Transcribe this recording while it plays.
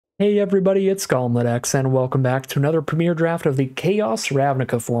Hey everybody, it's X, and welcome back to another premiere draft of the Chaos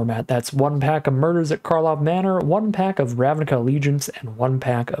Ravnica format. That's one pack of Murders at Karlov Manor, one pack of Ravnica Allegiance, and one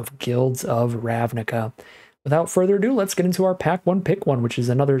pack of Guilds of Ravnica. Without further ado, let's get into our pack one, pick one, which is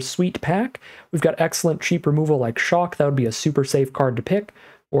another sweet pack. We've got excellent cheap removal like Shock, that would be a super safe card to pick,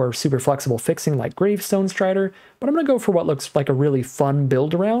 or super flexible fixing like Gravestone Strider, but I'm going to go for what looks like a really fun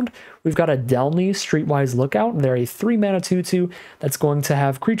build around. We've got a Delny Streetwise Lookout, and they're a 3-mana 2/2 that's going to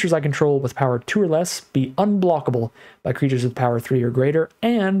have creatures I control with power 2 or less be unblockable by creatures with power 3 or greater,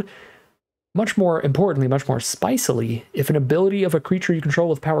 and much more importantly, much more spicily, if an ability of a creature you control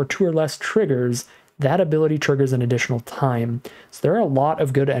with power 2 or less triggers, that ability triggers an additional time. So there are a lot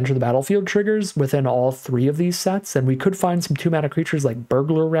of good enter the battlefield triggers within all three of these sets, and we could find some 2-mana creatures like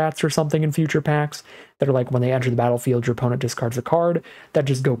Burglar Rats or something in future packs that are like when they enter the battlefield, your opponent discards a card, that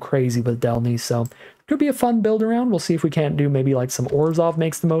just go crazy with Delny. So it could be a fun build around. We'll see if we can't do maybe like some Orzhov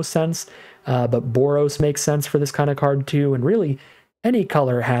makes the most sense, but Boros makes sense for this kind of card too, and really any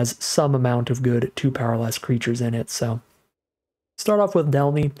color has some amount of good 2 powerless creatures in it. So start off with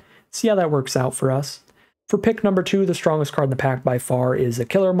Delny. See how that works out for us. For pick number 2, the strongest card in the pack by far is a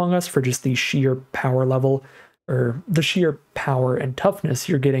Killer Among Us for just the sheer power level, or the sheer power and toughness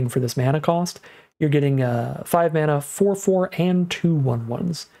you're getting for this mana cost. You're getting 5 mana, 4/4, and 2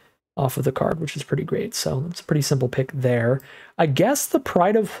 1/1s off of the card, which is pretty great. So it's a pretty simple pick there. I guess the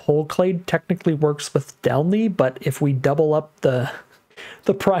Pride of Holclade technically works with Delny, but if we double up the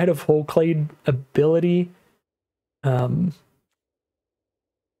Pride of Holclade ability,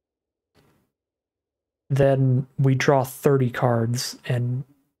 then we draw 30 cards and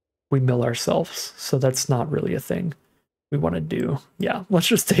we mill ourselves. So that's not really a thing we want to do. Yeah, let's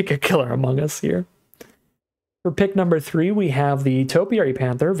just take a Killer Among Us here. For pick number 3, we have the Topiary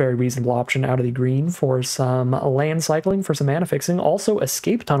Panther, very reasonable option out of the green for some land cycling, for some mana fixing. Also,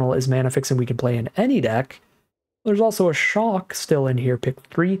 Escape Tunnel is mana fixing we can play in any deck. There's also a Shock still in here, pick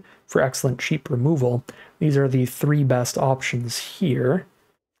 3, for excellent cheap removal. These are the 3 best options here.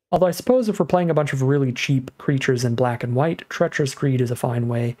 Although I suppose if we're playing a bunch of really cheap creatures in black and white, Treacherous Greed is a fine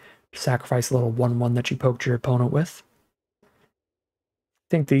way to sacrifice a little 1/1 that you poked your opponent with. I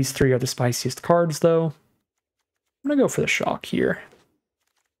think these 3 are the spiciest cards, though. I'm going to go for the Shock here.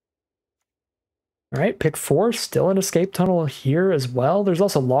 Alright, pick 4, still an Escape Tunnel here as well. There's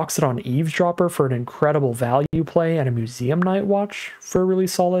also Loxodon Eavesdropper for an incredible value play, and a Museum Night Watch for a really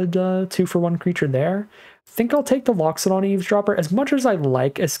solid 2-for-1 creature there. I think I'll take the Loxodon Eavesdropper. As much as I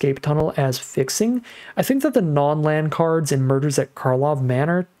like Escape Tunnel as fixing, I think that the non-land cards in Murders at Karlov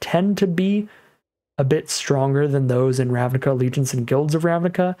Manor tend to be a bit stronger than those in Ravnica Allegiance and Guilds of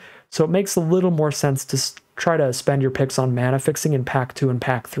Ravnica, so it makes a little more sense to try to spend your picks on mana fixing in pack 2 and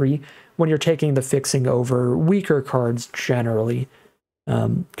pack 3 when you're taking the fixing over weaker cards generally,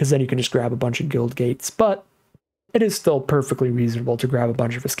 because then you can just grab a bunch of Guild Gates, but it is still perfectly reasonable to grab a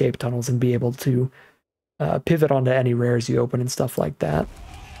bunch of Escape Tunnels and be able to pivot onto any rares you open and stuff like that.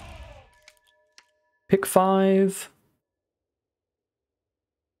 Pick 5.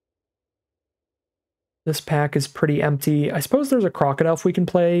 This pack is pretty empty. I suppose there's a Crocodile we can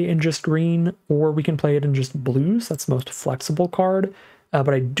play in just green, or we can play it in just blues. That's the most flexible card.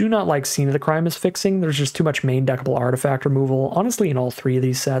 But I do not like Scene of the Crime as fixing. There's just too much main deckable artifact removal, honestly, in all 3 of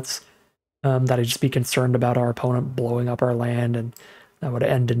these sets, that I'd just be concerned about our opponent blowing up our land, and that would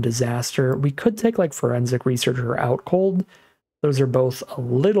end in disaster. We could take like Forensic Researcher or Out Cold. Those are both a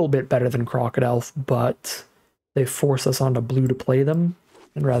little bit better than Crocodile, but they force us onto blue to play them.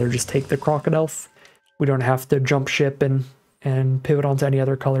 I'd rather just take the Crocodile. We don't have to jump ship and pivot onto any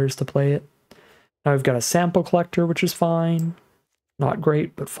other colors to play it. Now we've got a Sample Collector, which is fine. Not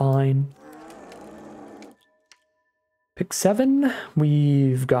great, but fine. Pick 7.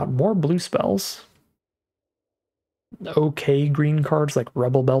 We've got more blue spells. Okay green cards like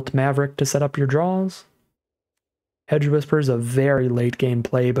Rebel Belt Maverick to set up your draws. Hedge Whisper is a very late game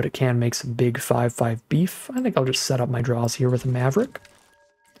play, but it can make some big 5/5 beef. I think I'll just set up my draws here with a Maverick.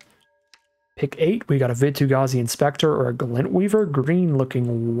 Pick 8, we got a Vitu-Ghazi Inspector or a Glintweaver. Green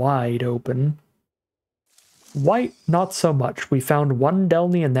looking wide open. White, not so much. We found 1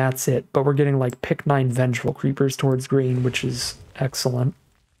 Delny and that's it, but we're getting like pick 9 Vengeful Creepers towards green, which is excellent.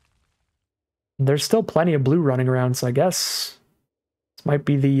 There's still plenty of blue running around, so I guess this might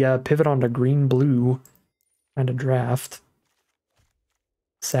be the pivot onto green-blue kind of draft.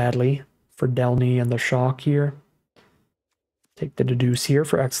 Sadly, for Delny and the Shock here. Take the Deduce here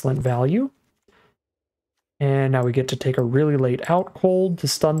for excellent value. And now we get to take a really late Out Cold to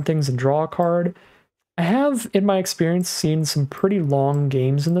stun things and draw a card. I have, in my experience, seen some pretty long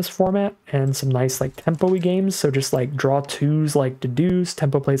games in this format and some nice like tempo-y games. So just like draw twos like Deduce,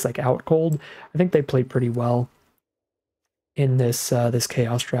 tempo plays like Out Cold. I think they play pretty well in this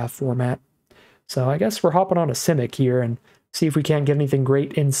Chaos Draft format. So I guess we're hopping on a Simic here and see if we can't get anything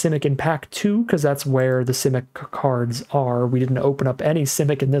great in Simic in pack 2, because that's where the Simic cards are. We didn't open up any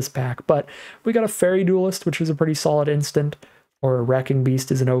Simic in this pack, but we got a Fairy Duelist, which is a pretty solid instant, or a Wrecking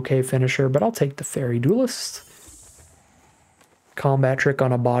Beast is an okay finisher, but I'll take the Fairy Duelist. Combat Trick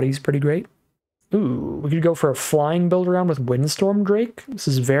on a body's pretty great. Ooh, we could go for a flying build around with Windstorm Drake. This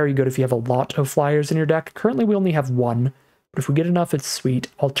is very good if you have a lot of flyers in your deck. Currently we only have one, but if we get enough, it's sweet.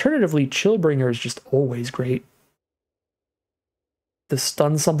 Alternatively, Chillbringer is just always great. This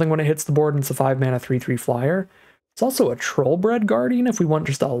stuns something when it hits the board, and it's a 5-mana 3/3 flyer. It's also a Trollbred Guardian if we want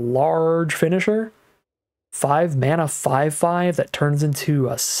just a large finisher. 5-mana 5/5 that turns into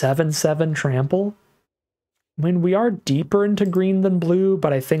a 7/7 trample. I mean, we are deeper into green than blue,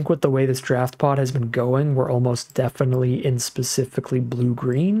 but I think with the way this draft pod has been going, we're almost definitely in specifically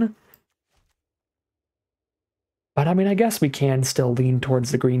blue-green. But I mean, I guess we can still lean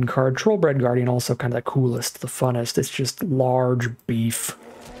towards the green card. Trollbred Guardian also kind of the coolest, the funnest. It's just large beef.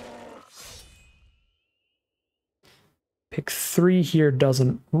 Pick 3 here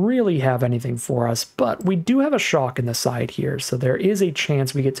doesn't really have anything for us, but we do have a shock in the side here, so there is a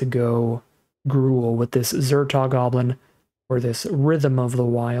chance we get to go Gruul with this Zerta Goblin or this Rhythm of the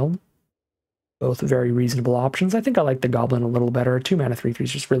Wild. Both very reasonable options. I think I like the Goblin a little better. 2-mana 3/3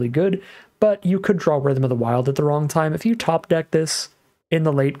 is just really good, but you could draw Rhythm of the Wild at the wrong time. If you top deck this in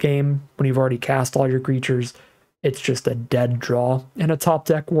the late game, when you've already cast all your creatures, it's just a dead draw in a top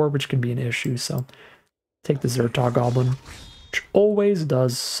deck war, which can be an issue, so take the Zerta Goblin, which always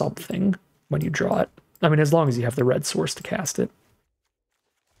does something when you draw it. I mean, as long as you have the red source to cast it.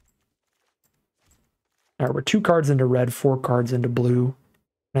 All right, we're 2 cards into red, 4 cards into blue.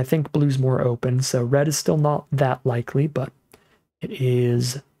 And I think blue's more open, so red is still not that likely, but it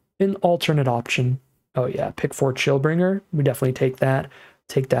is an alternate option. Oh yeah, pick 4 Chillbringer. We definitely take that.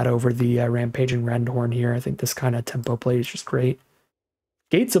 Take that over the Rampaging Rendhorn here. I think this kind of tempo play is just great.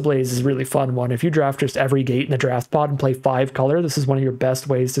 Gates Ablaze is a really fun one. If you draft just every gate in the draft pod and play 5 color, this is one of your best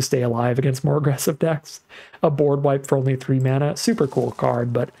ways to stay alive against more aggressive decks. A board wipe for only 3 mana. Super cool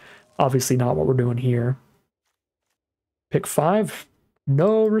card, but obviously not what we're doing here. Pick 5.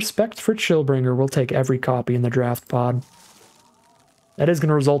 No respect for Chillbringer. We'll take every copy in the draft pod. That is going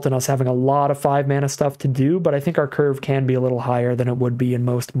to result in us having a lot of 5-mana stuff to do, but I think our curve can be a little higher than it would be in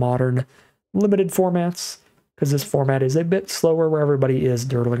most modern limited formats, because this format is a bit slower where everybody is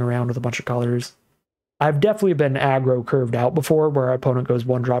dirtling around with a bunch of colors. I've definitely been aggro curved out before, where our opponent goes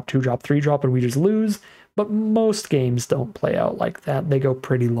 1-drop, 2-drop, 3-drop, and we just lose, but most games don't play out like that. They go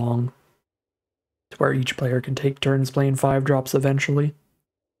pretty long, to where each player can take turns playing 5-drops eventually.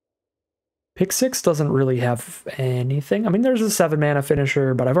 Pick 6 doesn't really have anything. I mean, there's a 7-mana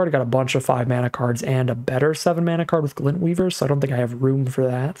finisher, but I've already got a bunch of 5-mana cards and a better 7-mana card with Glintweaver, so I don't think I have room for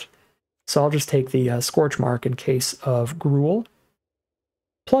that. So I'll just take the Scorch Mark in case of Gruul.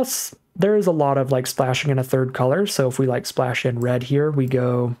 Plus, there is a lot of like splashing in a 3rd color, so if we like splash in red here, we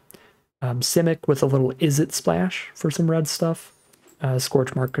go Simic with a little Izzet splash for some red stuff.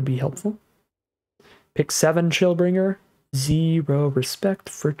 Scorch Mark could be helpful. Pick 7 Chillbringer. 0 respect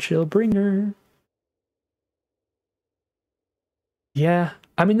for Chillbringer. Yeah,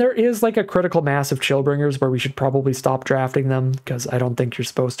 I mean, there is like a critical mass of Chillbringers where we should probably stop drafting them, because I don't think you're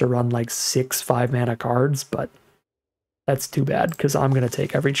supposed to run like 6 5-mana cards, but that's too bad, because I'm going to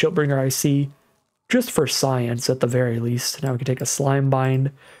take every Chillbringer I see, just for science at the very least. Now we can take a Slime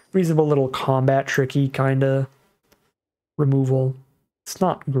Bind, reasonable little combat tricky kind of removal. It's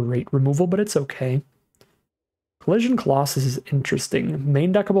not great removal, but it's okay. Collision Colossus is interesting.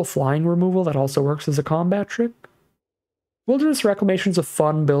 Main deckable flying removal that also works as a combat trick. Wilderness Reclamation's a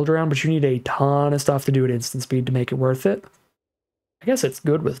fun build around, but you need a ton of stuff to do at instant speed to make it worth it. I guess it's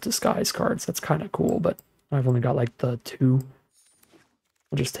good with disguise cards. That's kind of cool, but I've only got like the 2.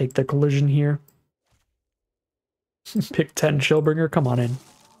 I'll just take the collision here. Pick 10 Chillbringer. Come on in.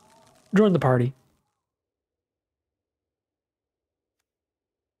 Join the party.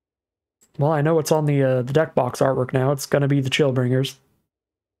 Well, I know what's on the deck box artwork now. It's going to be the Chillbringers.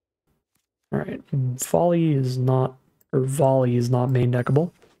 Alright, Volley is not main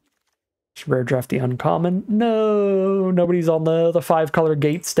deckable. Just rare draft the uncommon. No, nobody's on the 5-color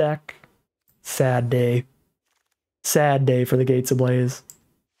gate stack. Sad day. Sad day for the Gates Ablaze.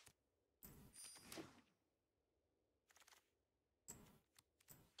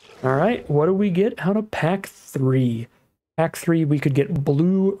 Alright, what do we get out of pack 3? Pack 3, we could get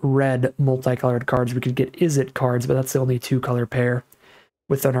blue-red multicolored cards. We could get Is It cards, but that's the only 2-color pair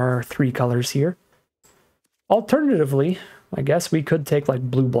within our 3 colors here. Alternatively, I guess we could take like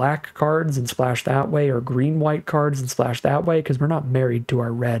blue-black cards and splash that way, or green-white cards and splash that way, because we're not married to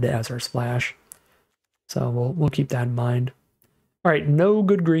our red as our splash. So we'll keep that in mind. All right, no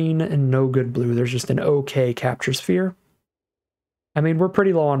good green and no good blue. There's just an okay capture sphere. I mean, we're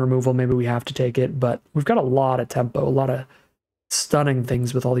pretty low on removal. Maybe we have to take it, but we've got a lot of tempo, a lot of stunning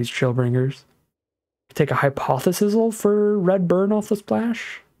things with all these Chillbringers. Take a Hypothesis for red burn off the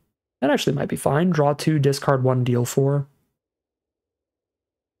splash. That actually might be fine. Draw 2, discard 1, deal 4.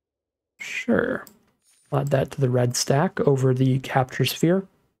 Sure. Add that to the red stack over the capture sphere.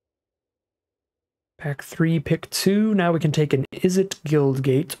 Pack 3, pick 2. Now we can take an Is It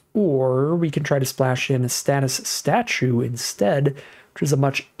Guildgate, or we can try to splash in a status statue instead, which is a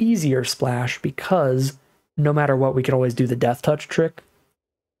much easier splash because no matter what, we can always do the Death Touch trick.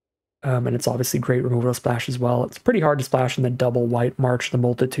 And it's obviously great removal splash as well. It's pretty hard to splash in the double white March of the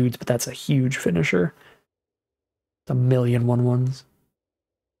Multitudes, but that's a huge finisher. It's a million 1/1s.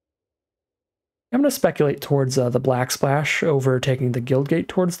 I'm going to speculate towards the black splash over taking the Guildgate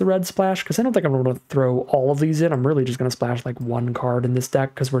towards the red splash, because I don't think I'm going to throw all of these in. I'm really just going to splash like 1 card in this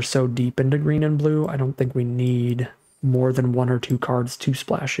deck, because we're so deep into green and blue. I don't think we need more than 1 or 2 cards to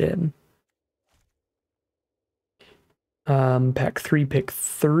splash in. Pack 3, pick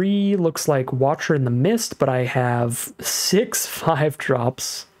 3. Looks like Watcher in the Mist, but I have 6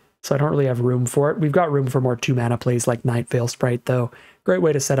 5-drops, so I don't really have room for it. We've got room for more 2-mana plays like Night Veil Sprite, though. Great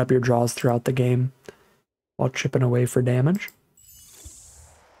way to set up your draws throughout the game while chipping away for damage.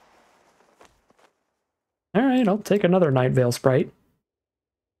 Alright, I'll take another Night Veil Sprite.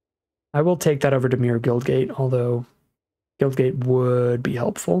 I will take that over to Mirror Guildgate, although Guildgate would be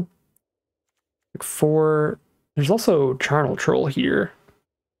helpful. Pick 4. There's also Charnel Troll here,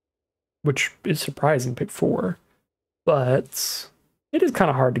 which is surprising, pick 4. But it is kind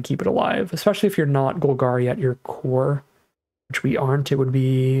of hard to keep it alive, especially if you're not Golgari at your core, which we aren't. It would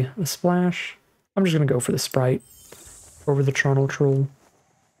be a splash. I'm just going to go for the Sprite over the Charnel Troll.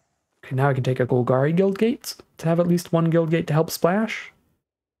 Okay, now I can take a Golgari Guildgate to have at least 1 Guildgate to help splash.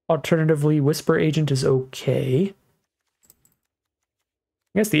 Alternatively, Whisper Agent is okay.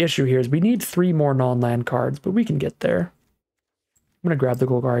 I guess the issue here is we need 3 more non-land cards, but we can get there. I'm going to grab the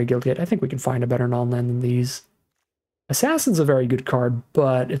Golgari Guildgate. I think we can find a better non-land than these. Assassin's a very good card,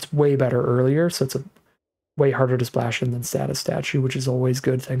 but it's way better earlier, so it's way harder to splash in than Status Statue, which is always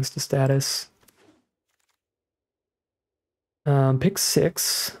good thanks to Status. Pick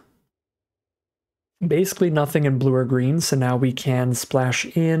 6. Basically nothing in blue or green, so now we can splash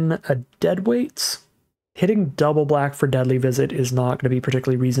in a Deadweight. Hitting double black for Deadly Visit is not going to be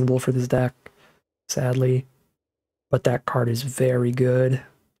particularly reasonable for this deck, sadly. But that card is very good.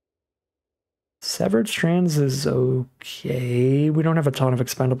 Severed Strands is okay. We don't have a ton of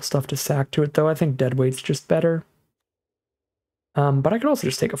expendable stuff to sack to it, though. I think Deadweight's just better. But I could also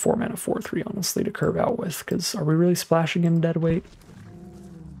just take a 4-mana 4/3, honestly, to curve out with, because are we really splashing in Deadweight?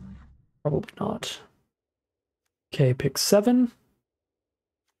 Probably not. Okay, pick 7.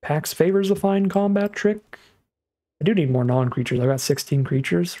 Pax Favors a fine combat trick. I do need more non-creatures. I've got 16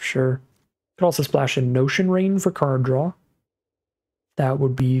 creatures, sure. Could also splash in Notion Rain for card draw. That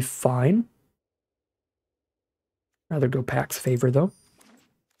would be fine. Rather go Pax Favor, though.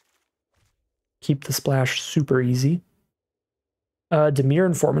 Keep the splash super easy. Demir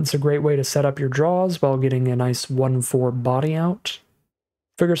Informant's a great way to set up your draws while getting a nice 1/4 body out.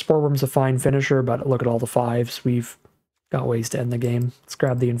 Figure Sporewyrm's a fine finisher, but look at all the 5s. We've got ways to end the game. Let's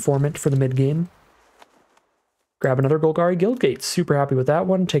grab the Informant for the mid-game. Grab another Golgari Guildgate. Super happy with that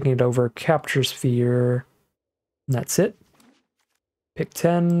one. Taking it over Capture Sphere. And that's it. Pick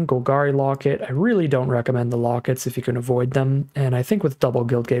 10, Golgari Locket. I really don't recommend the Lockets if you can avoid them. And I think with double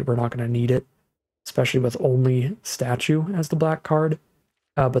Guildgate, we're not going to need it. Especially with only Statue as the black card.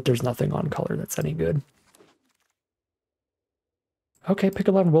 But there's nothing on color that's any good. Okay, pick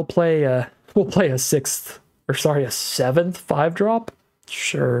 11. We'll play a 6th. Or sorry, a 7th 5-drop?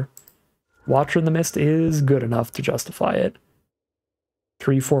 Sure. Watcher in the Mist is good enough to justify it.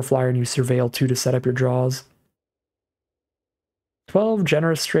 3/4 flyer and you Surveil 2 to set up your draws. 12,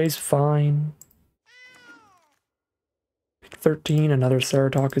 Generous Stray's fine. Pick 13, another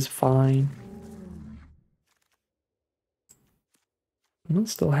Ceratok is fine. We'll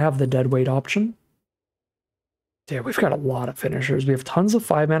still have the Deadweight option. Yeah, we've got a lot of finishers. We have tons of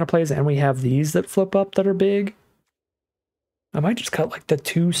 5-mana plays, and we have these that flip up that are big. I might just cut like the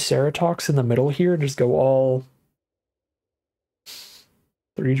 2 Ceratoks in the middle here and just go all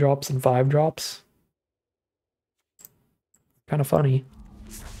 3 drops and 5 drops. Kind of funny.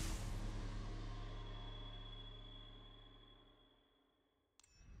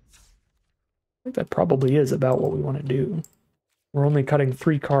 I think that probably is about what we want to do. We're only cutting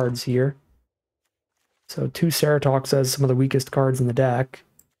 3 cards here. So 2 Ceratox as some of the weakest cards in the deck.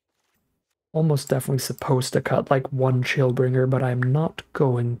 Almost definitely supposed to cut like 1 Chillbringer, but I'm not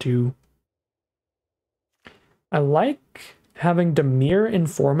going to. I like having Dimir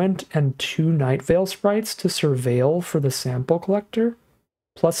Informant and 2 Night Veil sprites to surveil for the sample collector.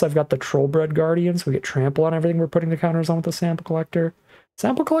 Plus I've got the Trollbred Guardian, so we get trample on everything we're putting the counters on with the sample collector.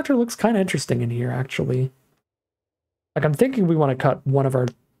 Sample collector looks kind of interesting in here, actually. Like, I'm thinking we want to cut one of our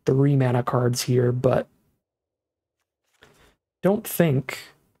 3 mana cards here, but don't think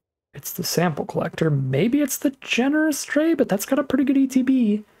it's the sample collector. Maybe it's the Generous Stray, but that's got a pretty good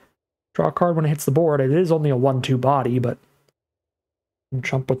ETB. Draw a card when it hits the board. It is only a 1/2 body, but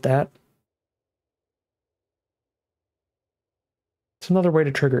jump with that. It's another way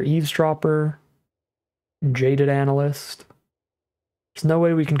to trigger Eavesdropper, Jaded Analyst. There's no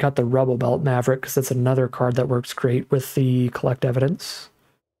way we can cut the Rubble Belt Maverick, because that's another card that works great with the Collect Evidence.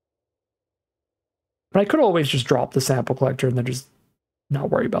 But I could always just drop the Sample Collector and then just not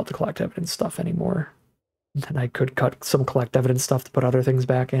worry about the Collect Evidence stuff anymore. And then I could cut some Collect Evidence stuff to put other things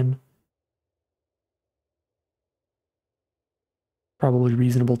back in. Probably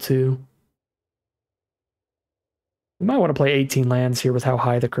reasonable too. We might want to play 18 lands here with how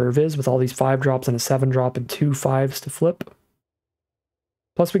high the curve is, with all these 5 drops and a 7 drop and 2 5s to flip.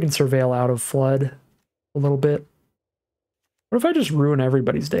 Plus we can surveil out of Flood a little bit. What if I just ruin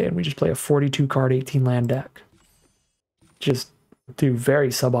everybody's day and we just play a 42 card 18 land deck? Just do very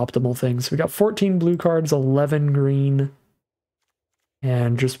suboptimal things. We got 14 blue cards, 11 green,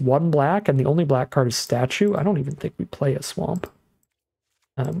 and just 1 black, and the only black card is Statue. I don't even think we play a Swamp.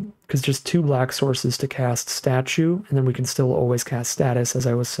 Because just 2 black sources to cast Statue, and then we can still always cast Status, as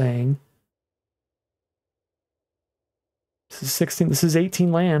I was saying. This is 16, this is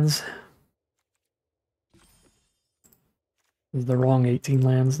 18 lands. This is the wrong 18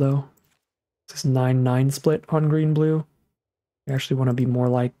 lands, though. This is 9-9 split on green-blue. We actually want to be more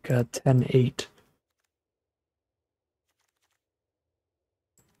like 10-8.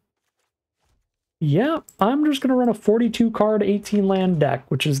 Yeah, I'm just going to run a 42 card 18 land deck,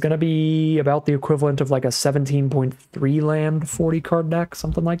 which is going to be about the equivalent of like a 17.3 land 40 card deck,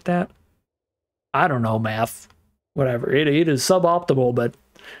 something like that. I don't know, math. Whatever. It is suboptimal, but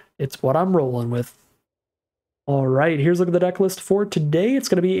it's what I'm rolling with. All right, here's a look at the deck list for today. It's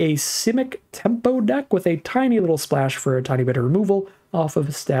going to be a Simic Tempo deck with a tiny little splash for a tiny bit of removal off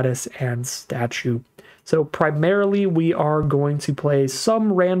of Status and Statue. So primarily we are going to play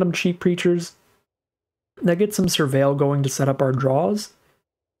some random cheap creatures that get some Surveil going to set up our draws.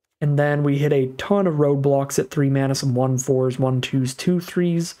 And then we hit a ton of roadblocks at 3 mana, some 1/4s, 1/2s,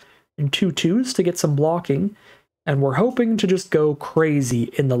 2/3s, and 2/2s to get some blocking. And we're hoping to just go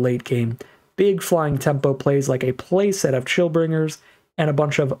crazy in the late game. Big flying tempo plays like a playset of Chillbringers and a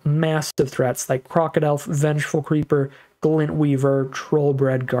bunch of massive threats like Crocodile, Vengeful Creeper, Glint Weaver,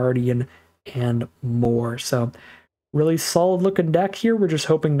 Trollbred Guardian, and more. So really solid looking deck here. We're just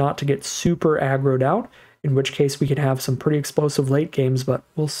hoping not to get super aggroed out, in which case we can have some pretty explosive late games, but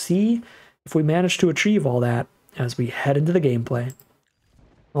we'll see if we manage to achieve all that as we head into the gameplay.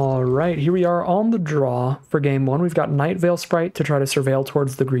 All right, here we are on the draw for game 1. We've got Night Veil Sprite to try to surveil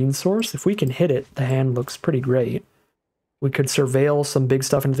towards the green source. If we can hit it, the hand looks pretty great. We could surveil some big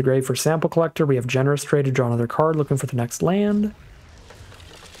stuff into the grave for Sample Collector. We have Generous Trade to draw another card, looking for the next land.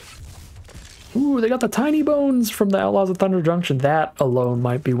 Ooh, they got the Tiny Bones from the Outlaws of Thunder Junction. That alone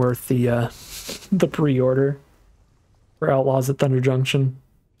might be worth the pre-order for Outlaws at Thunder Junction.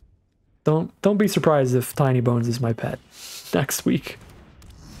 Don't be surprised if Tiny Bones is my pet next week.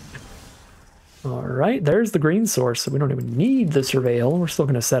 All right, there's the green source, so we don't even need the Surveil. We're still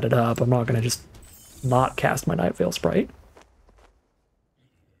going to set it up. I'm not going to just not cast my Night Veil Sprite.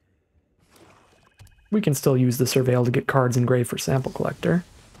 We can still use the Surveil to get cards in grave for Sample Collector.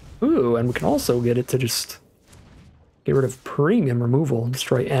 Ooh, and we can also get it to just get rid of premium removal.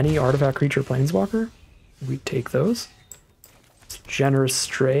 Destroy any artifact, creature, planeswalker. We take those. It's Generous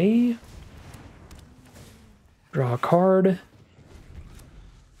Stray. Draw a card.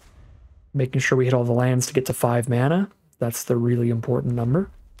 Making sure we hit all the lands to get to 5 mana. That's the really important number.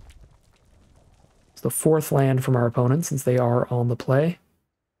 It's the 4th land from our opponent since they are on the play.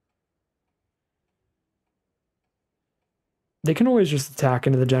 They can always just attack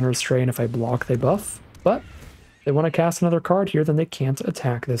into the Generous Stray, and if I block, they buff. But if they want to cast another card here, then they can't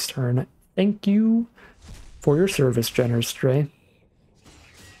attack this turn. Thank you for your service, Generous Stray.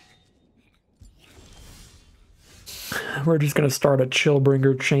 We're just going to start a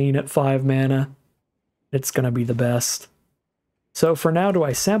Chillbringer chain at 5 mana. It's going to be the best. So for now, do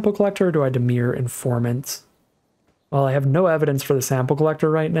I Sample Collector or do I Dimir Informant? Well, I have no evidence for the Sample Collector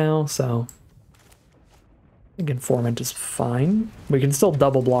right now, so I think Informant is fine. We can still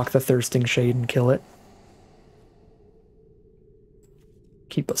double block the Thirsting Shade and kill it.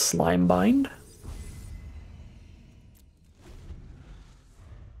 Keep a Slime Bind.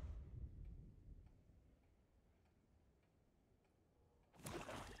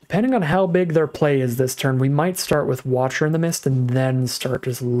 Depending on how big their play is this turn, we might start with Watcher in the Mist and then start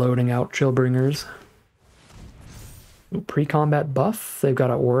just loading out Chillbringers. Pre-combat buff? They've got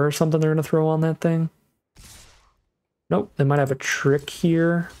an aura or something they're going to throw on that thing. Nope, they might have a trick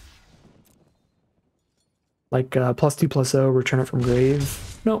here. Like +2/+0, return it from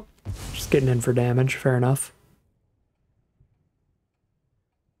grave. Nope, just getting in for damage, fair enough.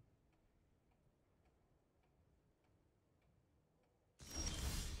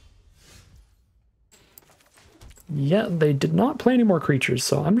 Yeah, they did not play any more creatures,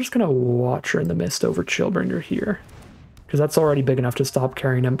 so I'm just going to Watcher in the Mist over Chillbringer here. Because that's already big enough to stop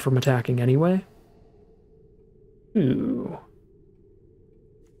Carrying Imp from attacking anyway. Ooh.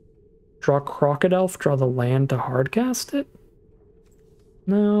 Draw Crocodile, draw the land to hardcast it?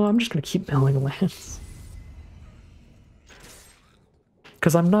 No, I'm just going to keep milling lands.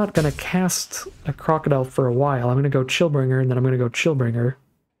 Because I'm not going to cast a Crocodile for a while. I'm going to go Chillbringer, and then I'm going to go Chillbringer.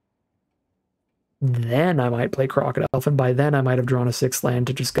 Then I might play Crocodile, and by then I might have drawn a 6th land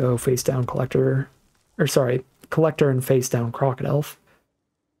to just go face down Collector, or sorry, Collector and face down Crocodile.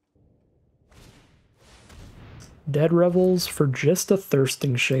 Dead Revels for just a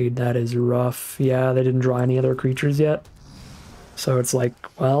Thirsting Shade, that is rough. Yeah, they didn't draw any other creatures yet. So it's like,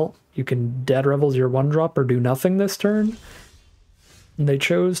 well, you can Dead Revels your 1-drop or do nothing this turn. And they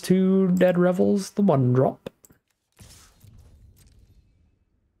chose to Dead Revels the 1-drop.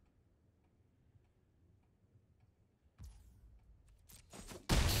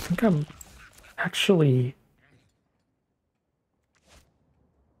 I think I'm actually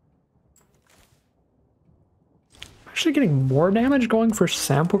getting more damage going for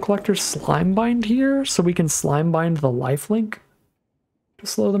Sample Collector Slime Bind here, so we can Slime Bind the lifelink to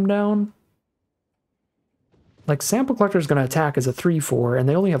slow them down. Like, Sample Collector is going to attack as a 3/4, and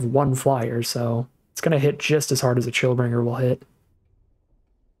they only have 1 flyer, so it's going to hit just as hard as a Chillbringer will hit.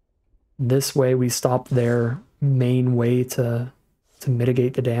 This way we stop their main way to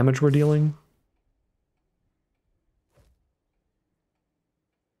mitigate the damage we're dealing.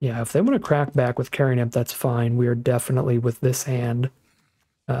 Yeah, if they want to crack back with Carrying Imp, that's fine. We are definitely, with this hand,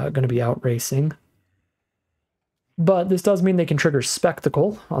 going to be out racing. But this does mean they can trigger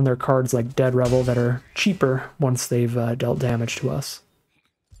Spectacle on their cards like Dead Revel that are cheaper once they've dealt damage to us.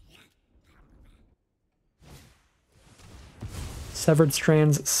 Severed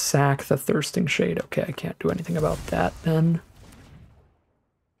Strands, sack the Thirsting Shade. Okay, I can't do anything about that then.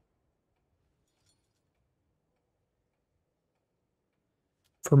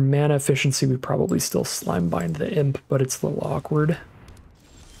 For mana efficiency, we probably still Slime Bind the Imp, but it's a little awkward.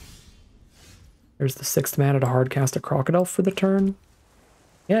 There's the 6th mana to hardcast a Crocodile for the turn.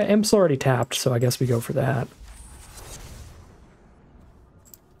 Yeah, Imp's already tapped, so I guess we go for that.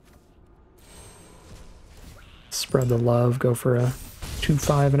 Spread the love, go for a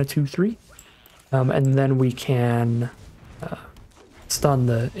 2/5 and a 2/3. And then we can stun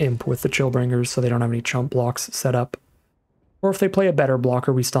the Imp with the Chillbringers so they don't have any chump blocks set up. Or if they play a better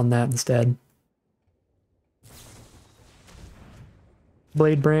blocker, we stun that instead.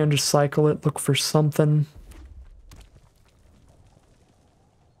 Blade Brand, just cycle it, look for something.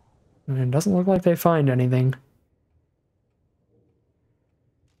 And it doesn't look like they find anything.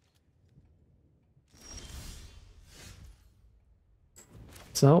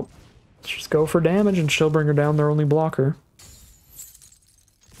 So, let's just go for damage and Chillbringer down their only blocker.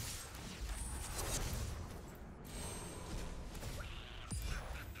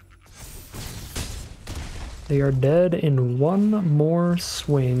 They are dead in 1 more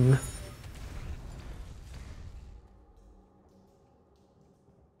swing.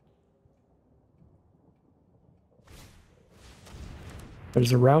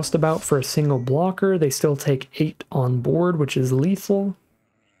 There's a Roustabout for a single blocker. They still take 8 on board, which is lethal.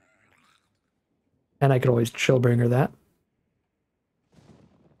 And I could always Chillbringer that.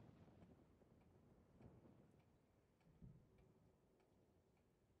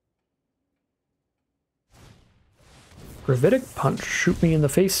 Gravitic Punch, shoot me in the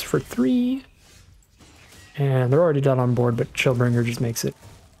face for 3. And they're already done on board, but Chillbringer just makes it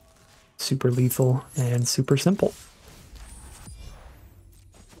super lethal and super simple.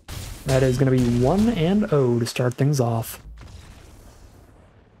 That is going to be 1 and 0 to start things off.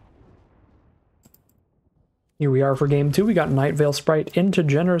 Here we are for game 2. We got Night Veil Sprite into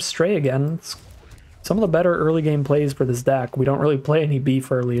Generous Stray again. It's some of the better early game plays for this deck. We don't really play any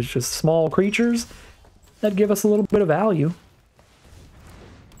beef early. It's just small creatures that give us a little bit of value.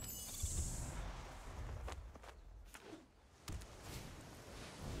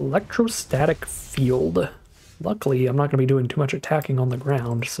 Electrostatic Field. Luckily, I'm not going to be doing too much attacking on the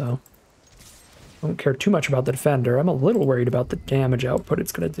ground, so I don't care too much about the defender. I'm a little worried about the damage output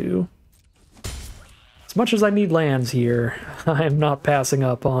it's going to do. As much as I need lands here, I am not passing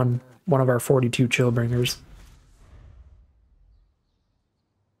up on one of our 42 Chillbringers.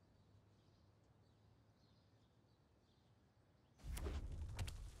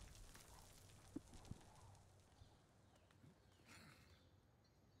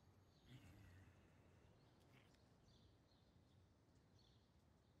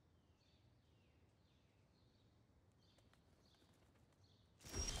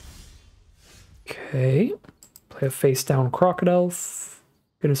 Okay, play a face-down Crocodile,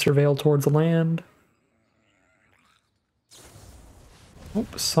 get a Surveil towards the land. Oh,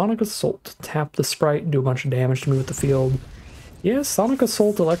 Sonic Assault, tap the sprite and do a bunch of damage to me with the field. Yeah, Sonic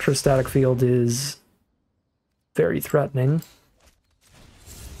Assault Electrostatic Field is very threatening.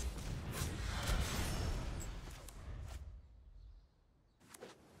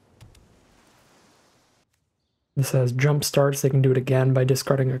 This has jump starts, they can do it again by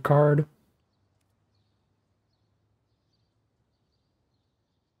discarding a card.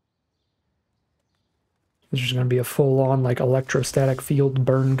 This is going to be a full-on, like, electrostatic field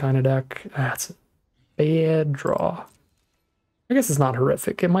burn kind of deck. That's a bad draw. I guess it's not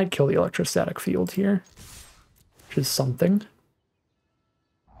horrific. It might kill the electrostatic field here, which is something.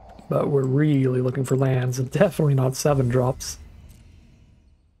 But we're really looking for lands, and definitely not 7 drops.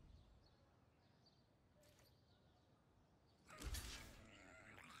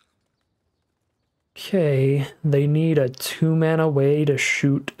 Okay, they need a 2-mana way to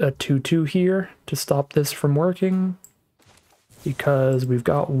shoot a 2/2 here to stop this from working, because we've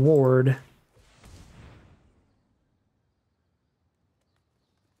got Ward.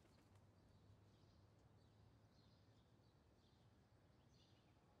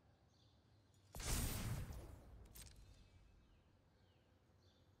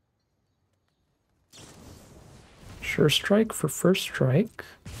 Sure strike for first strike.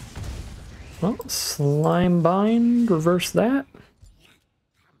 Well, Slime Bind, reverse that.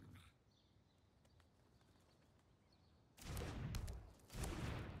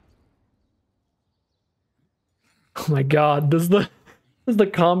 Oh my god, does the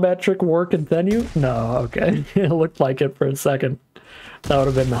combat trick work and then you? No, okay. It looked like it for a second. That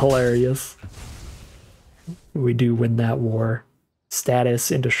would have been hilarious. We do win that war. Status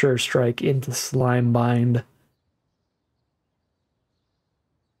into Sure Strike into Slime Bind.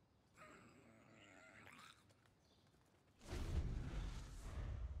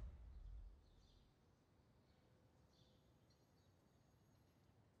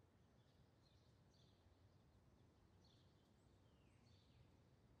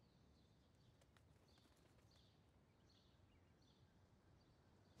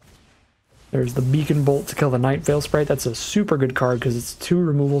 There's the Beacon Bolt to kill the Night Veil Sprite. That's a super good card because it's 2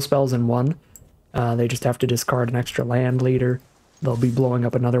 removal spells in 1. They just have to discard an extra land later. They'll be blowing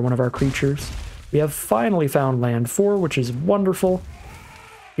up another one of our creatures. We have finally found land 4, which is wonderful.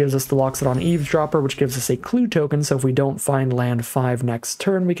 Gives us the Loxodon Eavesdropper, which gives us a clue token, so if we don't find land 5 next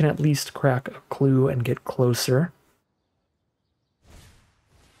turn, we can at least crack a clue and get closer.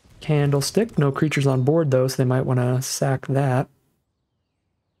 Candlestick, no creatures on board though, so they might want to sack that.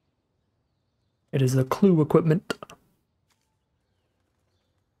 It is a clue equipment.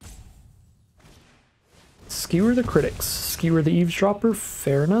 Skewer the Critics. Skewer the Eavesdropper.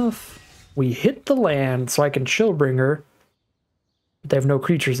 Fair enough. We hit the land, so I can Chillbringer. But they have no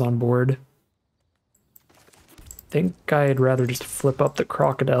creatures on board. I think I'd rather just flip up the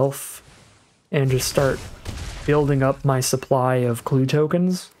Crocodile and just start building up my supply of clue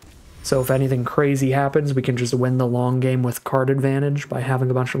tokens. So if anything crazy happens, we can just win the long game with card advantage by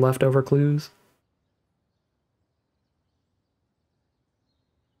having a bunch of leftover clues.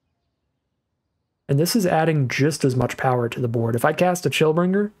 And this is adding just as much power to the board. If I cast a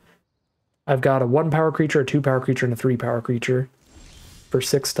Chillbringer, I've got a 1 power creature, a 2 power creature, and a 3 power creature for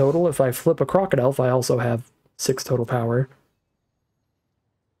 6 total. If I flip a Crocodile, I also have 6 total power.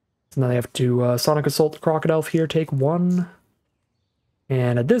 So now they have to Sonic Assault the Crocodile here, take 1.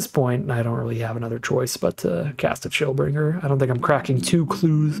 And at this point, I don't really have another choice but to cast a Chillbringer. I don't think I'm cracking 2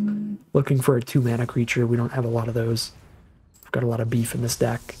 clues looking for a 2-mana creature. We don't have a lot of those. We've got a lot of beef in this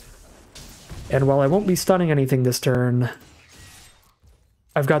deck. And while I won't be stunning anything this turn,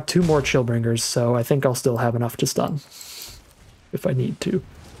 I've got 2 more Chillbringers, so I think I'll still have enough to stun if I need to.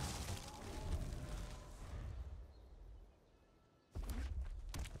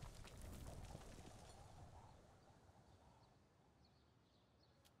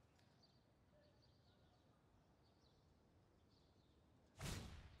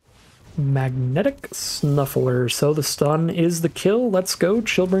 Magnetic Snuffler. So the stun is the kill. Let's go.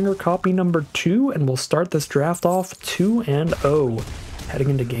 Chillbringer copy number 2, and we'll start this draft off 2-0, heading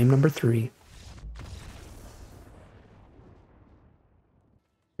into game number 3.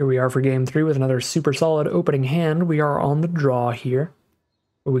 Here we are for game 3 with another super solid opening hand. We are on the draw here,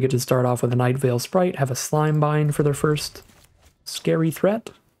 where we get to start off with a Night Veil Sprite, have a Slime Bind for their first scary threat,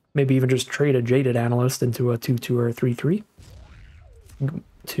 maybe even just trade a Jaded Analyst into a 2-2 or a 3-3.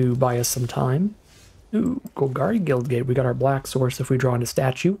 To buy us some time. Ooh, Golgari Guildgate. We got our black source. If we draw in a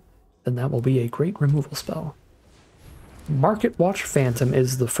statue, then that will be a great removal spell. Market Watch Phantom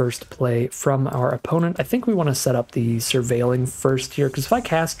is the first play from our opponent. I think we want to set up the Surveilling first here, because if I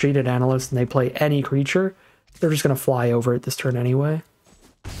cast Jaded Analyst and they play any creature, they're just going to fly over it this turn anyway.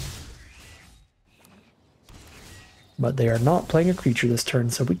 But they are not playing a creature this turn,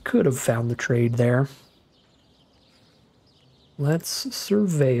 so we could have found the trade there. Let's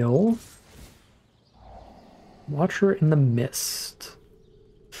Surveil. Watcher in the Mist.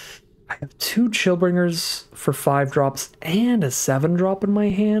 I have 2 Chillbringers for 5 drops and a 7-drop in my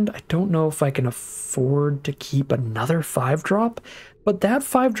hand. I don't know if I can afford to keep another 5-drop, but that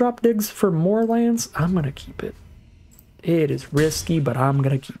 5-drop digs for more lands. I'm going to keep it. It is risky, but I'm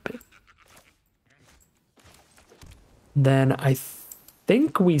going to keep it. Then I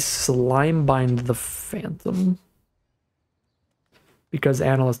think we Slime Bind the Phantom, because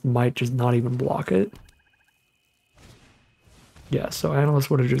Analyst might just not even block it. Yeah, so Analyst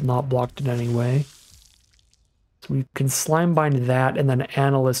would have just not blocked it anyway. So we can Slime Bind that, and then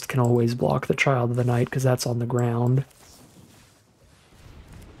Analyst can always block the Child of the Night, because that's on the ground.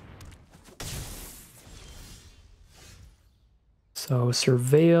 So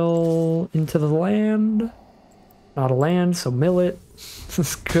Surveil into the land. Not a land, so mill it.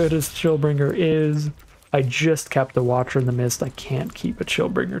 As good as Chillbringer is, I just kept the Watcher in the Mist. I can't keep a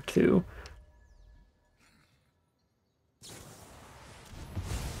Chillbringer too.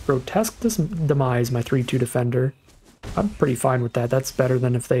 Grotesque Demise, my 3-2 defender. I'm pretty fine with that. That's better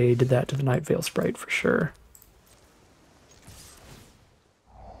than if they did that to the Night Veil Sprite for sure.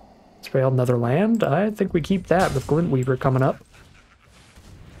 Surveil another land. I think we keep that with Glintweaver coming up.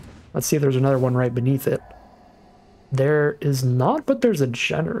 Let's see if there's another one right beneath it. There is not, but there's a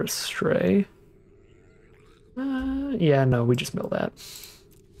Generous Stray. Yeah, no, we just mill that.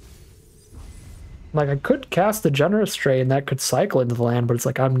 Like, I could cast the Generous Stray and that could cycle into the land, but it's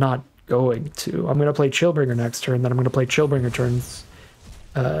like, I'm not going to. I'm going to play Chillbringer next turn, then I'm going to play Chillbringer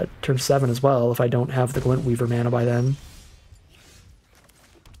turn 7 as well if I don't have the Glintweaver mana by then.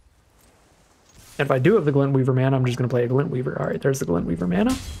 And if I do have the Glintweaver mana, I'm just going to play a Glintweaver. Alright, there's the Glintweaver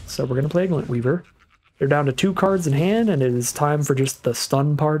mana, so we're going to play a Glintweaver. They're down to 2 cards in hand, and it is time for just the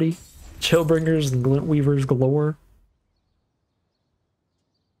stun party. Chillbringers and Glintweavers galore.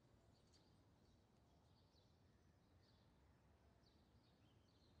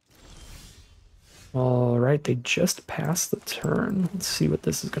 Alright, they just passed the turn. Let's see what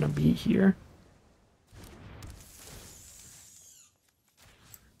this is going to be here.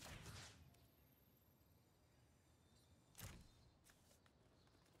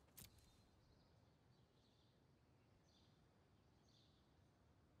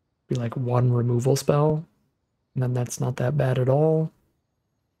 Be like 1 removal spell, and then that's not that bad at all.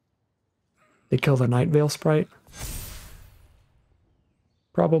 They kill the Night Veil Sprite.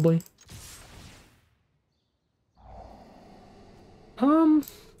 Probably.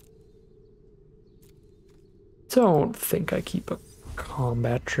 Don't think I keep a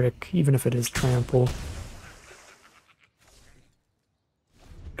combat trick, even if it is trample.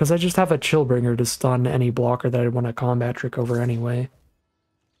 Because I just have a Chillbringer to stun any blocker that I want a combat trick over anyway.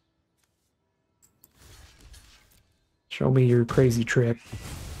 Show me your crazy trick.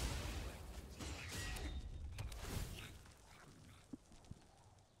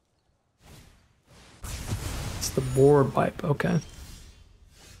 It's the board pipe, okay.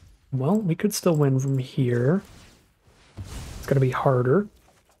 Well, we could still win from here. It's gonna be harder,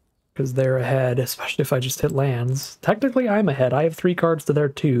 because they're ahead, especially if I just hit lands. Technically, I'm ahead. I have 3 cards to their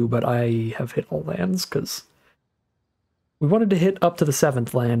 2, but I have hit all lands, because we wanted to hit up to the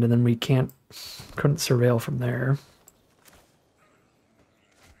 7th land, and then we couldn't surveil from there.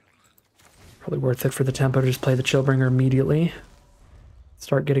 Probably worth it for the tempo to just play the Chillbringer immediately.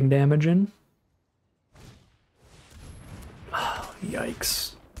 Start getting damage in.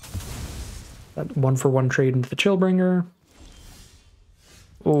 Yikes. That 1-for-1 trade into the Chillbringer.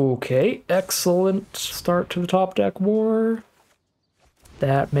 Okay, excellent start to the top deck war.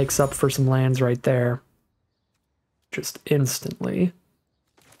 That makes up for some lands right there. Just instantly.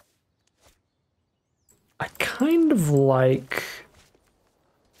 I kind of like,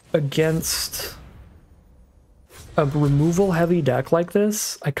 against a removal heavy deck like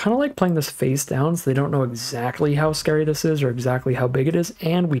this, I kind of like playing this face down so they don't know exactly how scary this is or exactly how big it is,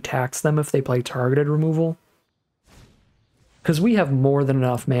 and we tax them if they play targeted removal. Because we have more than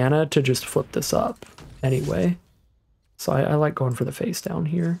enough mana to just flip this up anyway. So I like going for the face down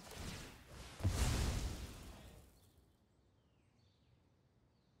here.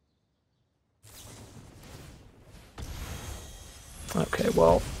 Okay,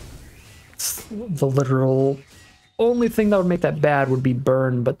 well, the literal only thing that would make that bad would be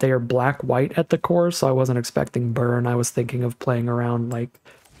burn, but they are black-white at the core, so I wasn't expecting burn. I was thinking of playing around like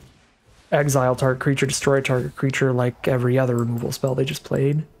exile target creature, destroy target creature, like every other removal spell they just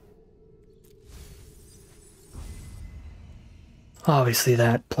played. Obviously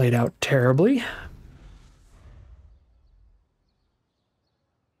that played out terribly.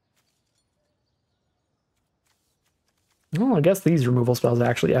 Well, I guess these removal spells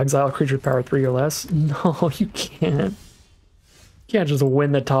actually exile a creature with power 3 or less. No, you can't. You can't just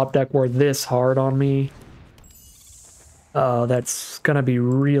win the top deck war this hard on me. Oh, that's gonna be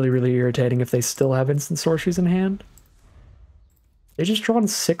really, really irritating if they still have instant sorceries in hand. They just drawn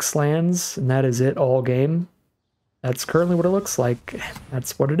 6 lands, and that is it all game. That's currently what it looks like.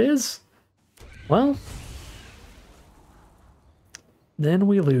 That's what it is. Well, then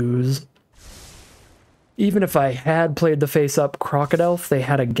we lose. Even if I had played the face-up Crocodile, they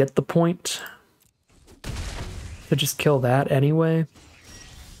had to get the point to just kill that anyway.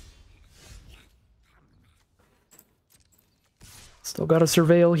 Still got a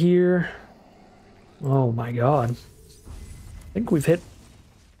Surveil here. Oh my god. I think we've hit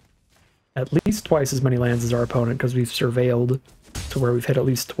at least twice as many lands as our opponent because we've surveilled to where we've hit at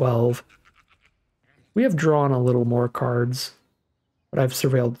least 12. We have drawn a little more cards, but I've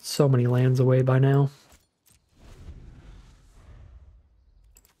surveilled so many lands away by now.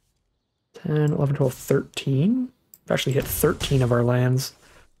 10, 11, 12, 13. We've actually hit 13 of our lands.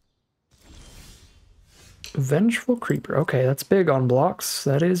 Vengeful Creeper. Okay, that's big on blocks.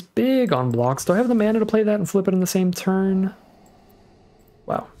 That is big on blocks. Do I have the mana to play that and flip it in the same turn?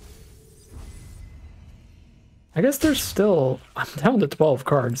 Wow. I guess there's still... I'm down to 12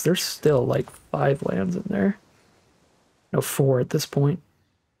 cards. There's still like 5 lands in there. No, 4 at this point.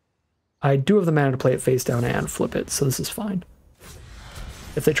 I do have the mana to play it face down and flip it, so this is fine.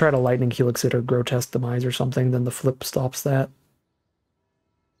 If they try to Lightning Helix it or Grotesque Demise or something, then the flip stops that.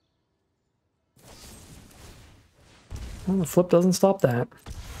 Well, the flip doesn't stop that.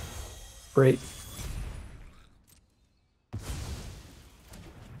 Great.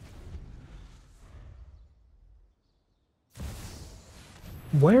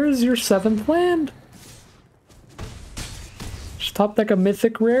 Where is your 7th land? Just top deck a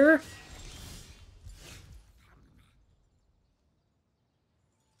mythic rare?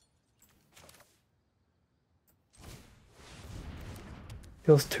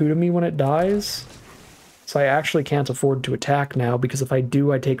 Deals 2 to me when it dies. So I actually can't afford to attack now, because if I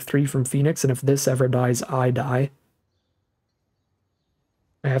do, I take 3 from Phoenix, and if this ever dies, I die.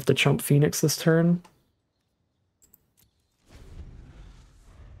 I have to chump Phoenix this turn.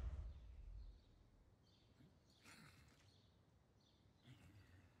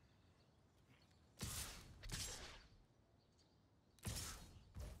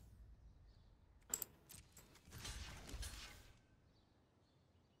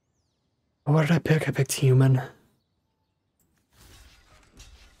 What did I pick? I picked human.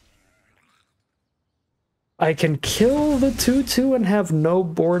 I can kill the 2/2 and have no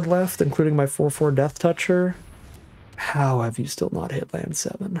board left, including my 4/4 Death Toucher. How have you still not hit land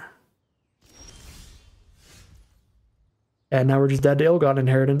 7? And now we're just dead to Ilgon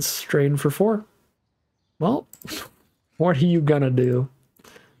Inheritance, strain for 4. Well, what are you gonna do?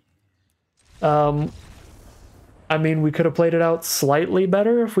 I mean, we could have played it out slightly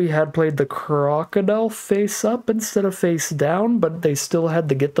better if we had played the Crocodile face up instead of face down, but they still had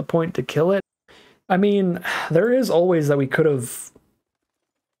to get the point to kill it. I mean, there is always that we could have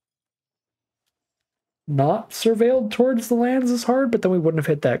not surveilled towards the lands as hard, but then we wouldn't have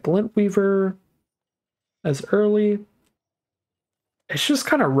hit that Glintweaver as early. It's just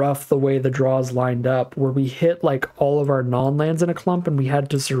kind of rough the way the draws lined up, where we hit like all of our non-lands in a clump and we had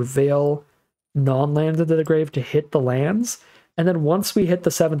to surveil non-lands into the grave to hit the lands. And then once we hit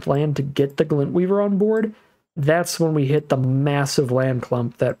the 7th land to get the Glintweaver on board, that's when we hit the massive land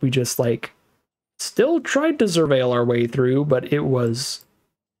clump that we just, like, still tried to surveil our way through, but it was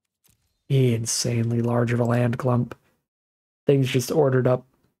insanely large of a land clump. Things just ordered up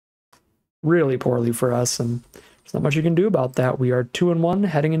really poorly for us, and there's not much you can do about that. We are 2-1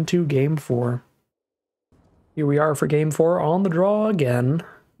 heading into game 4. Here we are for game 4 on the draw again.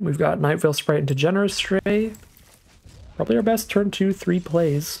 We've got Nightveil Sprite into Generous Stray. Probably our best turn 2-3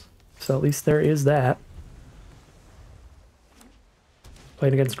 plays, so at least there is that.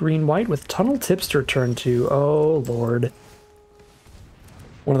 Playing against green-white with Tunnel Tipster turn 2. Oh, Lord.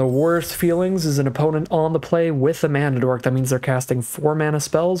 One of the worst feelings is an opponent on the play with a mana dork. That means they're casting 4 mana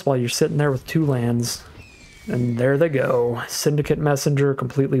spells while you're sitting there with 2 lands. And there they go. Syndicate Messenger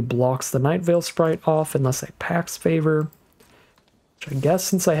completely blocks the Nightveil Sprite off unless I Pax Favor. Which I guess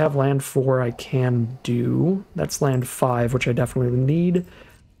since I have land 4 I can do. That's land 5, which I definitely need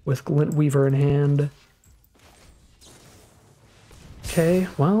with Glintweaver in hand. Okay,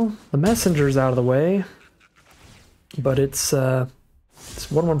 well, the Messenger's out of the way. But it's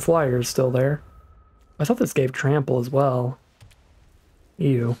 1/1 flyer is still there. I thought this gave trample as well.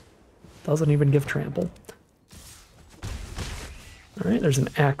 Ew. Doesn't even give trample. Alright, there's an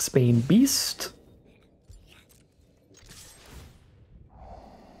Axebane Beast.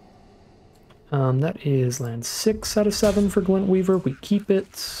 That is land 6 out of 7 for Glintweaver. We keep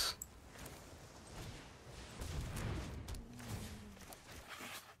it.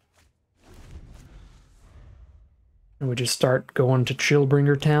 And we just start going to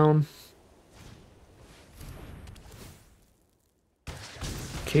Chillbringer Town.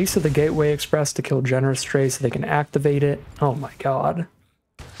 Case of the Gateway Express to kill Generous Stray so they can activate it. Oh my god.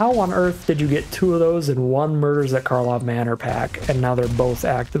 How on earth did you get 2 of those in one Murders at Karlov Manor pack, and now they're both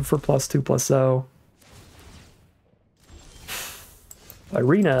active for +2/+0?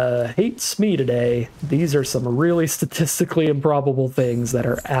 Irina hates me today. These are some really statistically improbable things that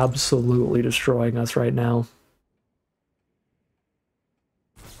are absolutely destroying us right now.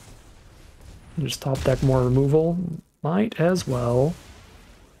 Just top deck more removal. Might as well.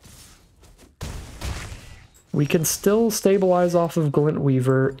 We can still stabilize off of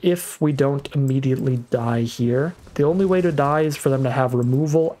Glintweaver if we don't immediately die here. The only way to die is for them to have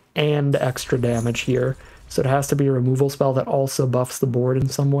removal and extra damage here. So it has to be a removal spell that also buffs the board in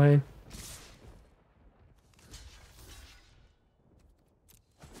some way.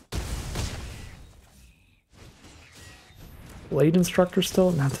 Blade Instructor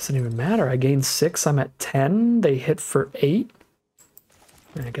still? That doesn't even matter. I gained 6, I'm at 10. They hit for 8.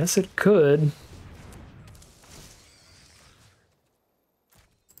 I guess it could.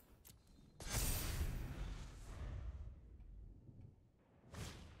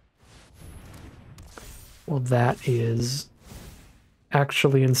 Well, that is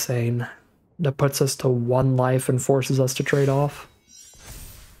actually insane. That puts us to 1 life and forces us to trade off.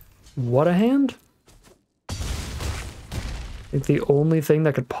 What a hand? I think the only thing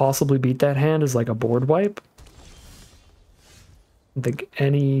that could possibly beat that hand is like a board wipe. I think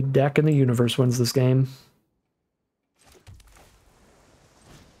any deck in the universe wins this game.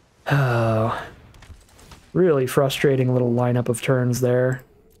 Oh, really frustrating little lineup of turns there.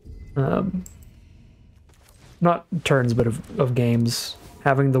 Not turns, but of games.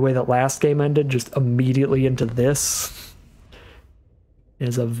 Having the way that last game ended just immediately into this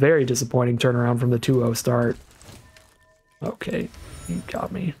is a very disappointing turnaround from the 2-0 start. Okay, you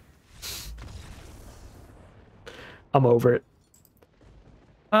got me. I'm over it.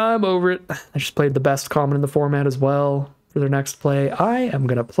 I'm over it. I just played the best common in the format as well for their next play. I am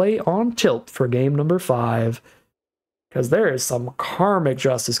going to play on tilt for game number 5. Because there is some karmic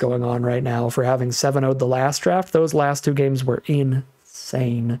justice going on right now for having 7-0'd the last draft. Those last 2 games were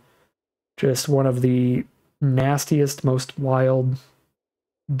insane. Just one of the nastiest, most wild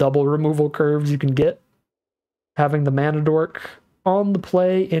double removal curves you can get. Having the mana dork on the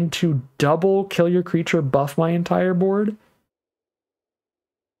play into double kill your creature, buff my entire board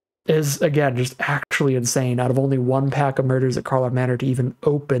is, again, just actually insane. Out of only 1 pack of Murders at Karlov Manor to even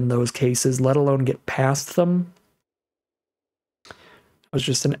open those cases, let alone get past them. It was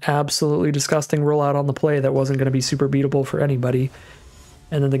just an absolutely disgusting rollout on the play that wasn't going to be super beatable for anybody.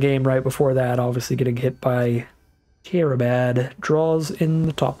 And then the game right before that, obviously getting hit by Carabad, draws in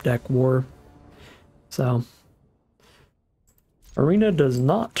the top deck war. So, Arena does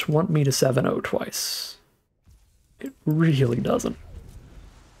not want me to 7-0 twice. It really doesn't.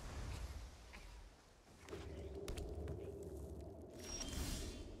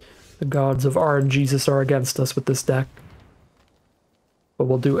 The gods of RNGesus are against us with this deck. But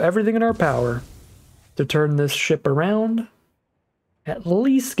we'll do everything in our power to turn this ship around at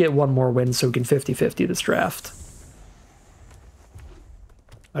least get one more win so we can 50-50 this draft.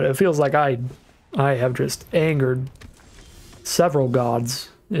 But it feels like I have just angered several gods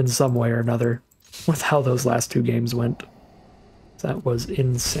in some way or another with how those last two games went. That was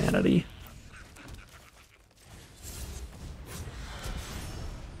insanity.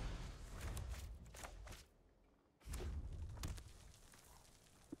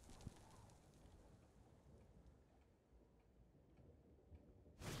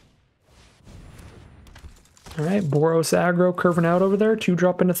 All right, Boros aggro curving out over there.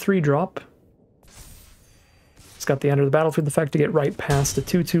 2-drop into 3-drop. It's got the end of the battlefield effect to get right past the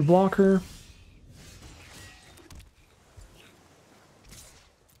 2/2 blocker.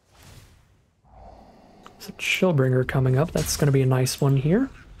 There's a Chillbringer coming up. That's going to be a nice one here.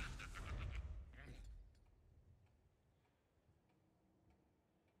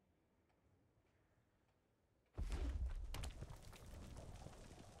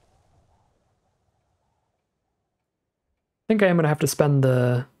 I think I am going to have to spend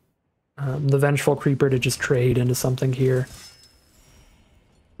the Vengeful Creeper to just trade into something here,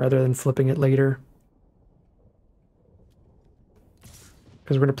 rather than flipping it later.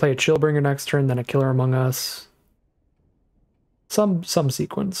 Because we're going to play a Chillbringer next turn, then a Killer Among Us. Some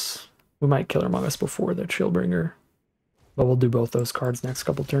sequence. We might Killer Among Us before the Chillbringer, but we'll do both those cards next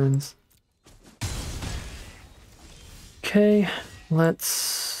couple turns. Okay,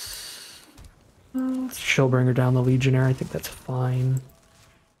 let's Chillbringer down the Legionnaire. I think that's fine.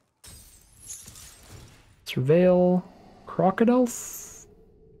 Surveil, Crocodile.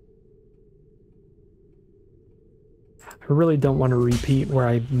 I really don't want to repeat where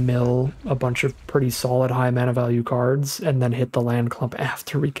I mill a bunch of pretty solid high mana value cards and then hit the land clump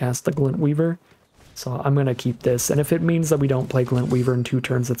after we cast the Glintweaver. So I'm going to keep this, and if it means that we don't play Glintweaver in 2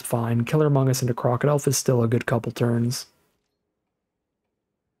 turns, that's fine. Killer Among Us into Crocodile is still a good couple turns.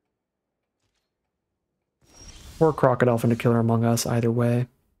 Or Crocodile into Killer Among Us, either way.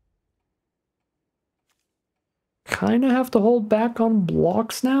 Kind of have to hold back on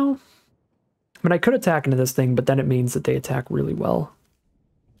blocks now. I mean, I could attack into this thing, but then it means that they attack really well.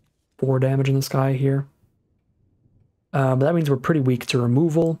 4 damage in the sky here. But that means we're pretty weak to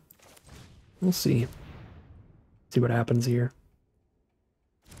removal. We'll see. See what happens here.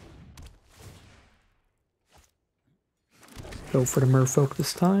 Go for the Merfolk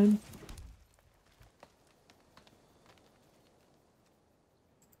this time.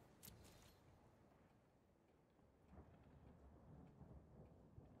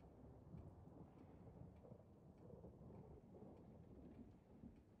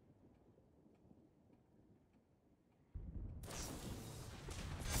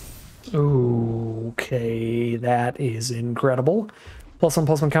 Okay, that is incredible.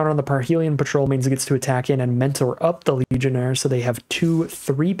 +1/+1 counter on the Parhelion Patrol means it gets to attack in and mentor up the Legionnaire, so they have 2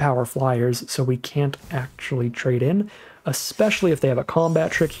 3-power flyers, so we can't actually trade in, especially if they have a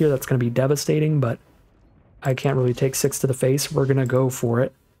combat trick here. That's going to be devastating, but I can't really take 6 to the face. We're going to go for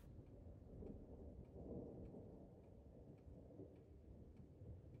it.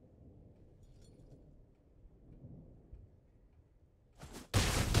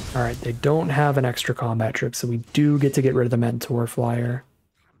 Alright, they don't have an extra combat trick, so we do get to get rid of the Mentor Flyer,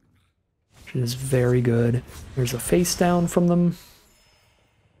 which is very good. There's a face down from them.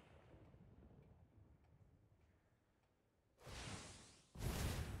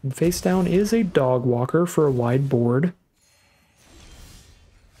 And face down is a Dog Walker for a wide board.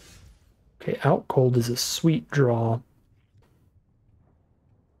 Okay, Out Cold is a sweet draw.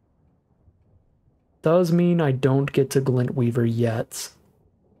 Does mean I don't get to Glintweaver yet,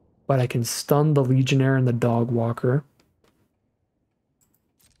 but I can stun the Legionnaire and the Dog Walker.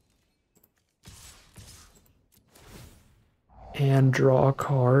 And draw a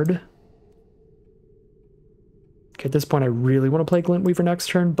card. Okay, at this point I really want to play Glintweaver next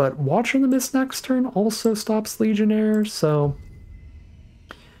turn, but Watching the Mist next turn also stops Legionnaire, so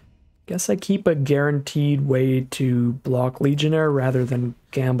guess I keep a guaranteed way to block Legionnaire rather than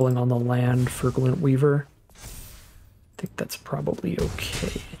gambling on the land for Glintweaver. I think that's probably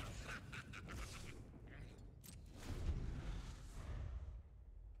okay.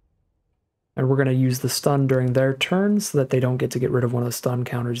 And we're going to use the stun during their turn so that they don't get to get rid of one of the stun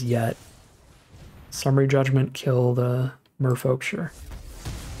counters yet. Summary Judgment, kill the Merfolk, sure.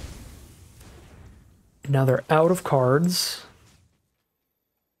 Now they're out of cards.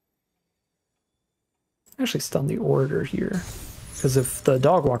 Actually stun the Orator here, because if the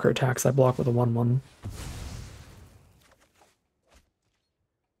Dog Walker attacks, I block with a 1/1.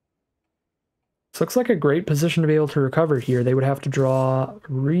 This looks like a great position to be able to recover here. They would have to draw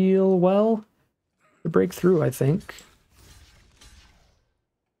real well to break through, I think.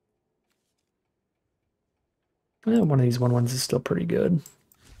 One of these 1/1s is still pretty good.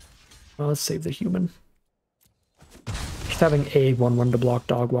 Well, let's save the human. Just having a 1/1 to block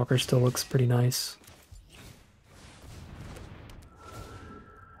Dogwalker still looks pretty nice.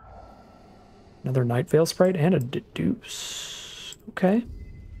 Another Night Veil Sprite and a Deduce. Okay.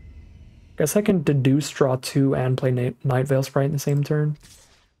 Guess I can Deduce, draw 2, and play Night Veil Sprite in the same turn.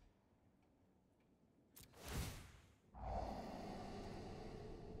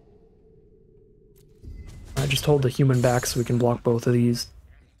 I just hold the human back so we can block both of these.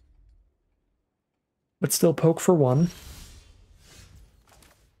 But still poke for 1.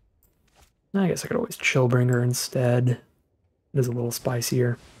 I guess I could always Chillbringer instead. It is a little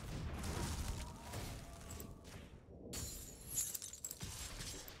spicier.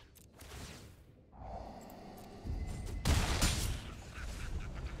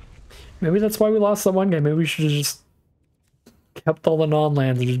 Maybe that's why we lost that one game. Maybe we should have just kept all the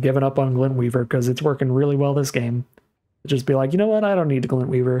non-lands and just given up on Glintweaver, because it's working really well this game. Just be like, you know what? I don't need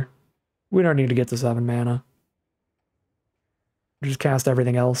Glintweaver. We don't need to get to 7 mana. Just cast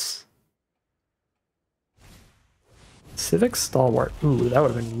everything else. Civic Stalwart. Ooh, that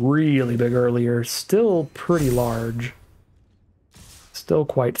would have been really big earlier. Still pretty large. Still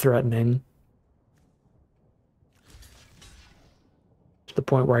quite threatening. To the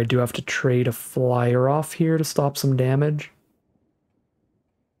point where I do have to trade a flyer off here to stop some damage.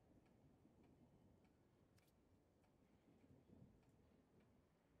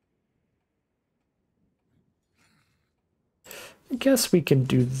 I guess we can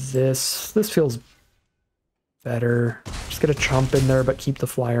do this. This feels better. Just get a chump in there, but keep the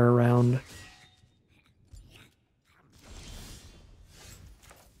flyer around.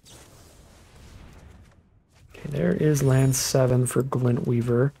 Okay, there is land 7 for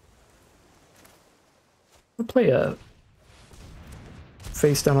Glintweaver. I'll play a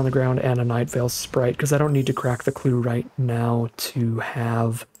face down on the ground and a Night Veil Sprite, because I don't need to crack the clue right now to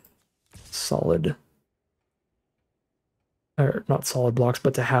have solid... or not solid blocks,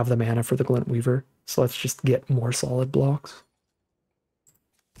 but to have the mana for the Glintweaver. So let's just get more solid blocks.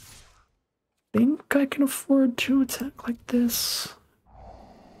 I think I can afford to attack like this.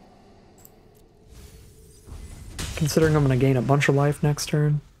 Considering I'm going to gain a bunch of life next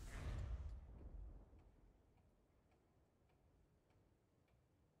turn.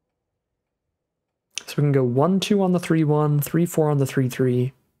 So we can go 1/2 on the 3/1, 3/4 on the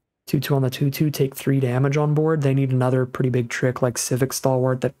 3/3. 2/2 on the 2/2, take 3 damage on board. They need another pretty big trick like Civic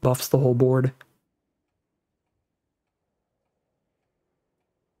Stalwart that buffs the whole board.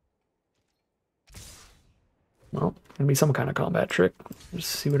 Well, gonna be some kind of combat trick. Just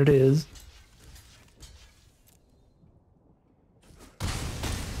see what it is.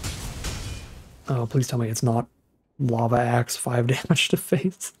 Oh, please tell me it's not Lava Axe, 5 damage to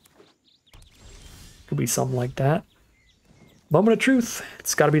face. Could be something like that. Moment of truth.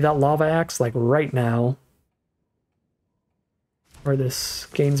 It's got to be that Lava Axe, like right now. Or this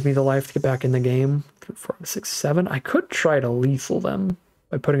gains me the life to get back in the game. 3, 4, 6, 7. I could try to lethal them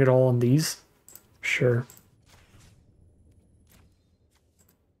by putting it all on these. Sure.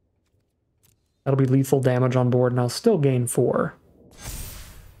 That'll be lethal damage on board, and I'll still gain 4.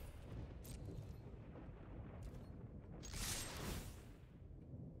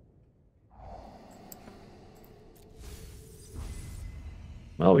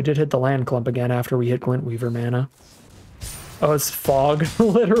 Well, we did hit the land clump again after we hit Glintweaver mana. Oh, it's fog.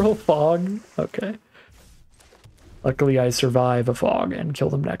 Literal fog? Okay. Luckily, I survive a fog and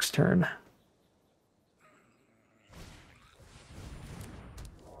kill them next turn.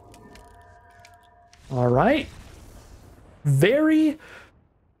 Alright. Very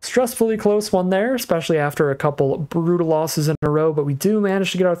stressfully close one there, especially after a couple brutal losses in a row, but we do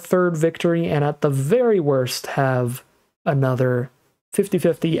manage to get our 3rd victory, and at the very worst have another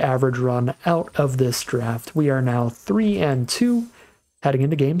 50-50 average run out of this draft. We are now 3-2, heading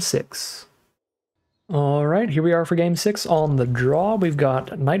into Game 6. Alright, here we are for Game 6. On the draw, we've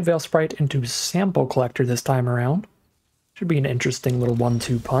got Night Veil Sprite into Sample Collector this time around. Should be an interesting little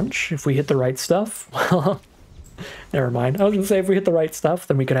 1-2 punch if we hit the right stuff. Never mind. I was going to say if we hit the right stuff,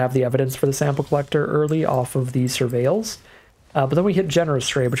 then we could have the evidence for the Sample Collector early off of the Surveils. But then we hit Generous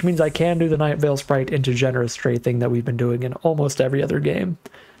Stray, which means I can do the Night Veil Sprite into Generous Stray thing that we've been doing in almost every other game.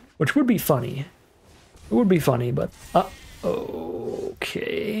 Which would be funny. It would be funny, but...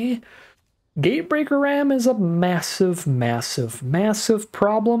 okay. Gatebreaker Ram is a massive, massive, massive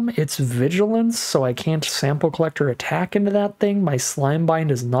problem. It's Vigilance, so I can't Sample Collector attack into that thing. My Slime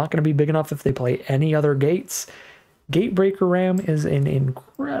Bind is not going to be big enough if they play any other gates. Gatebreaker Ram is an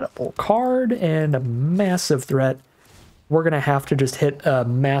incredible card and a massive threat. We're going to have to just hit a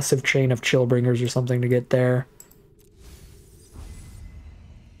massive chain of Chillbringers or something to get there.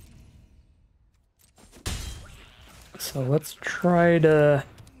 So let's try to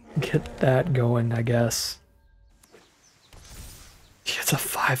get that going, I guess. It's a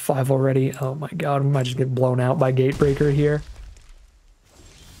 5-5 already. Oh my god, we might just get blown out by Gatebreaker here.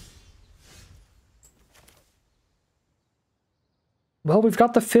 Well, we've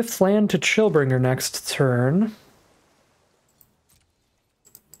got the 5th land to Chillbringer next turn.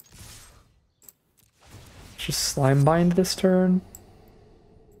 Just Slimebind this turn,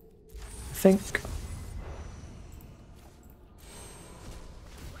 I think.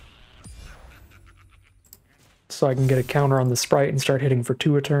 So I can get a counter on the Sprite and start hitting for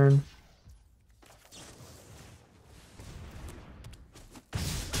 2 a turn.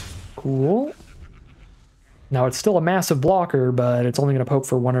 Cool. Now it's still a massive blocker, but it's only going to poke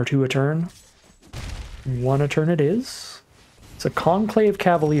for 1 or 2 a turn. 1 a turn it is. It's a Conclave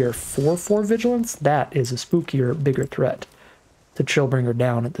Cavalier, 4/4 Vigilance. That is a spookier, bigger threat to Chillbringer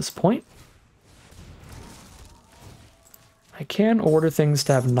down at this point. I can order things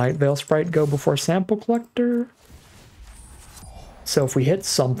to have Nightveil Sprite go before Sample Collector. So if we hit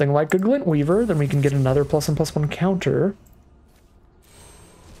something like a Glintweaver, then we can get another +1/+1 counter.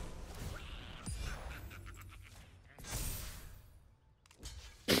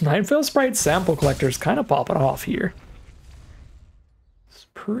 Nightveil Sprite Sample Collector is kind of popping off here. It's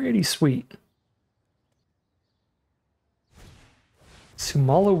pretty sweet.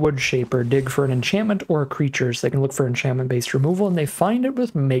 Sumala Woodshaper, dig for an enchantment or a creature, so they can look for enchantment-based removal, and they find it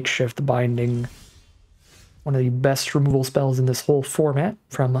with Makeshift Binding. One of the best removal spells in this whole format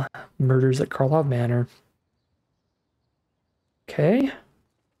from Murders at Karlov Manor. Okay.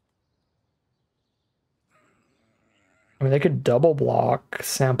 I mean, they could double block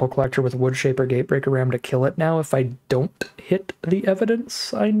Sample Collector with Woodshaper Gatebreaker Ram to kill it now if I don't hit the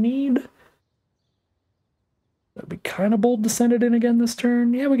evidence I need. That'd be kind of bold to send it in again this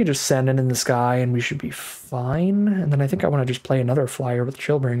turn. Yeah, we could just send it in the sky and we should be fine. And then I think I want to just play another flyer with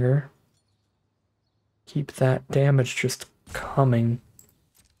Chillbringer. Keep that damage just coming.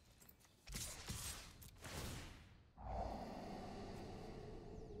 I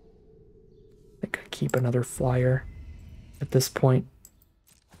think I keep another flyer at this point.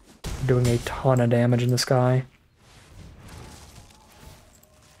 I'm doing a ton of damage in the sky.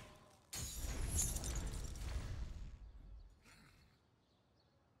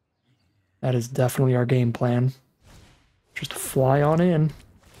 That is definitely our game plan. Just fly on in.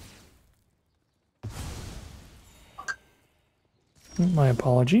 My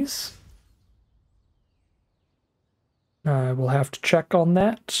apologies. I will have to check on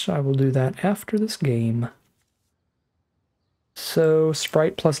that. I will do that after this game. So,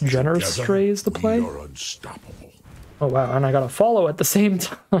 Sprite plus Generous Stray is the play. Oh wow, and I got a follow at the same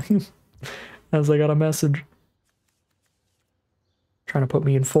time as I got a message. Trying to put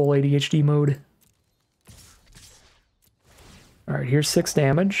me in full ADHD mode. Alright, here's 6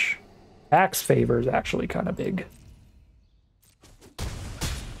 damage. Axe Favor is actually kind of big.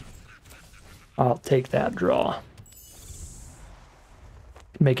 I'll take that draw.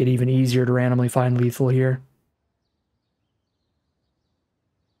 Make it even easier to randomly find lethal here.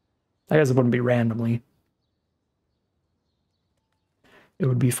 I guess it wouldn't be randomly. It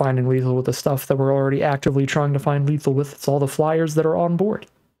would be finding lethal with the stuff that we're already actively trying to find lethal with. It's all the flyers that are on board.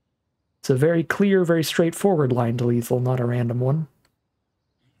 It's a very clear, very straightforward line to lethal, not a random one.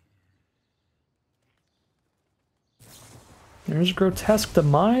 There's Grotesque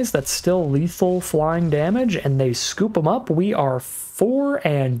Demise. That's still lethal flying damage, and they scoop them up. We are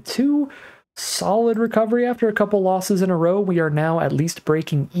 4-2. Solid recovery after a couple losses in a row. We are now at least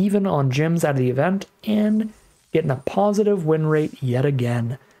breaking even on gems out of the event, and getting a positive win rate yet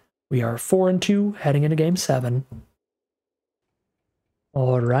again. We are 4-2 heading into game 7.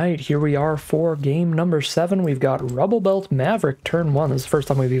 Alright, here we are for game number 7. We've got Rubblebelt Maverick turn 1. This is the first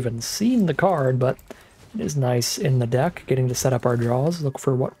time we've even seen the card, but it is nice in the deck, getting to set up our draws, look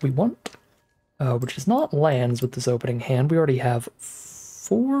for what we want. Which is not lands with this opening hand. We already have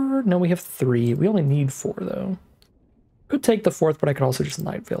 4? No, we have 3. We only need 4, though. Could take the 4th, but I could also just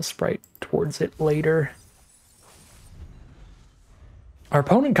Nightveil Sprite towards it later. Our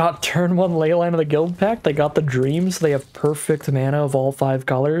opponent got turn 1 Leyline of the Guild Pact. They got the Dream, so they have perfect mana of all 5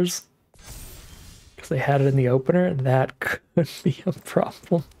 colors. Because they had it in the opener. That could be a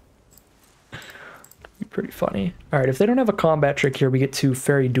problem. Be pretty funny. Alright, if they don't have a combat trick here, we get to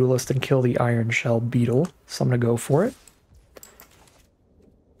Fairy Duelist and kill the Iron Shell Beetle. So I'm going to go for it.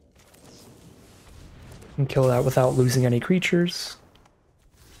 And kill that without losing any creatures.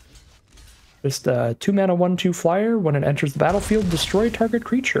 Just a 2-mana 1/2 flyer. When it enters the battlefield, destroy target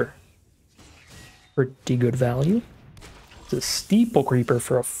creature. Pretty good value. It's a Steeple Creeper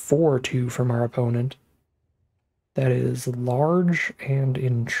for a 4/2 from our opponent. that is large and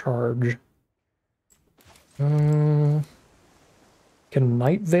in charge. Can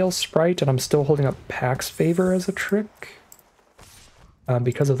Night Veil Sprite, and I'm still holding up Pax Favor as a trick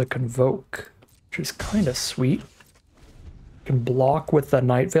because of the Convoke, which is kind of sweet. Can block with the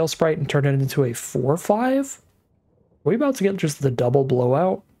Night Veil Sprite and turn it into a 4/5. Are we about to get just the double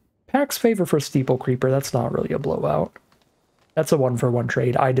blowout? Pax Favor for Steeple Creeper, that's not really a blowout. That's a 1-for-1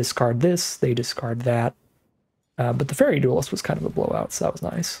 trade. I discard this, they discard that. But the Fairy Duelist was kind of a blowout, so that was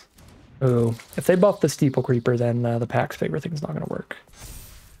nice. Oh, if they buff the Steeple Creeper, then the Pax Favor thing's not going to work.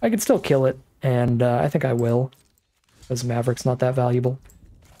 I can still kill it, and I think I will, because Maverick's not that valuable.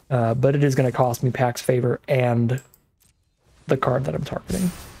 But it is going to cost me Pax Favor and the card that I'm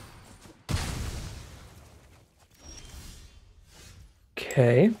targeting.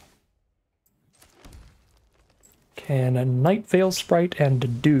 Okay. Can a Night Veil Sprite and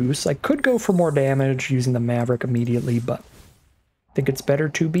Deduce. I could go for more damage using the Maverick immediately, but I think it's better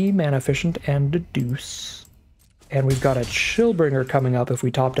to be mana efficient and Deduce. And we've got a Chillbringer coming up. If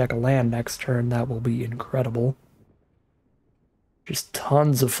we top deck a land next turn, that will be incredible. Just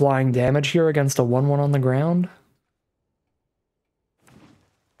tons of flying damage here against a 1/1 on the ground.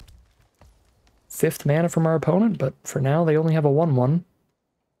 5th mana from our opponent, but for now they only have a 1/1.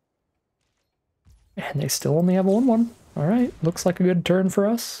 And they still only have a 1/1. Alright, looks like a good turn for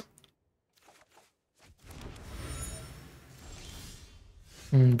us.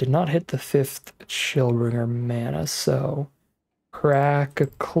 Did not hit the 5th Chillbringer mana, so crack a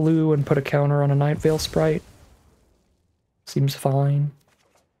clue and put a counter on a Night Veil Sprite. Seems fine.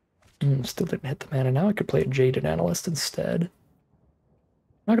 Still didn't hit the mana. Now I could play a Jaded Analyst instead.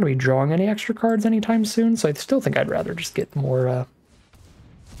 I'm not going to be drawing any extra cards anytime soon, so I still think I'd rather just get more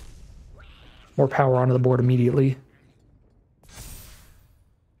power onto the board immediately.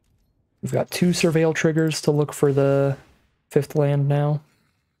 We've got 2 Surveil triggers to look for the 5th land now.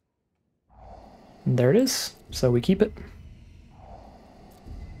 And there it is, so we keep it.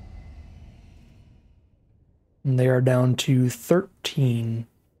 And they are down to 13.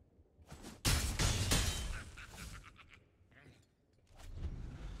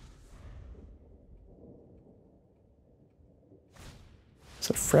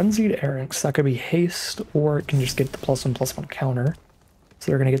 So Frenzied Erranx, that could be haste, or it can just get the +1/+1 counter.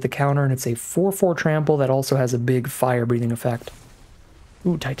 So they're going to get the counter, and it's a 4/4 trample that also has a big fire-breathing effect.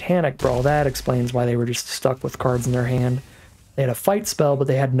 Ooh, Titanic Brawl, that explains why they were just stuck with cards in their hand. They had a fight spell, but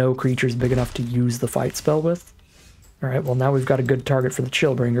they had no creatures big enough to use the fight spell with. Alright, well now we've got a good target for the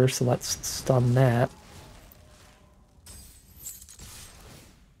Chillbringer, so let's stun that.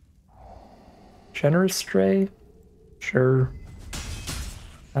 Generous Stray? Sure.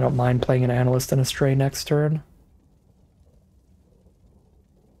 I don't mind playing an Analyst and a Stray next turn.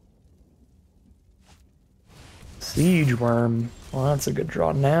 Siege Worm. Well, that's a good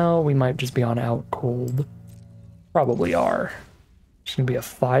draw. Now we might just be on out cold. Probably are. It's going to be a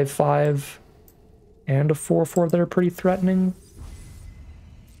 5/5 and a 4/4 that are pretty threatening.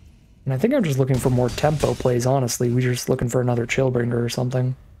 And I think I'm just looking for more tempo plays, honestly. We're just looking for another Chillbringer or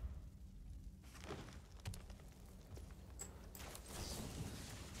something.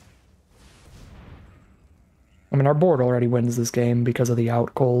 I mean, our board already wins this game because of the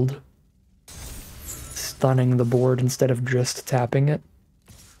out cold. Stunning the board instead of just tapping it.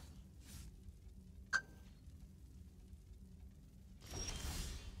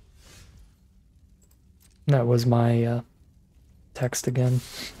 That was my text again.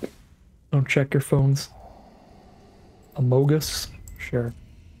 Don't check your phones. Amogus? Sure.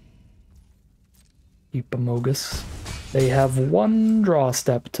 Keep Amogus. They have one draw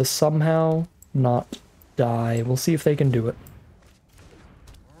step to somehow not die. We'll see if they can do it.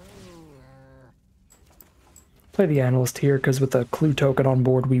 Play the Analyst here, because with a clue token on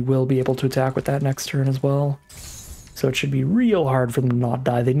board, we will be able to attack with that next turn as well. So it should be real hard for them to not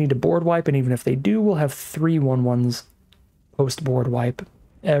die. They need a board wipe, and even if they do, we'll have 3 1/1s post-board wipe.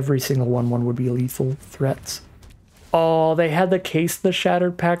 Every single 1/1 would be lethal threats. Oh, they had the Case the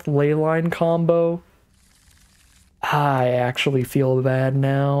Shattered Pact Leyline combo. I actually feel bad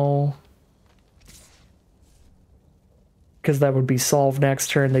now. Because that would be solved next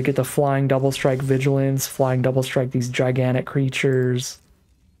turn. They get the Flying Double Strike Vigilance, Flying Double Strike these gigantic creatures.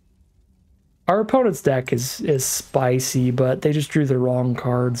 Our opponent's deck is spicy, but they just drew the wrong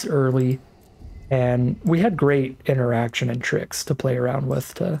cards early. And we had great interaction and tricks to play around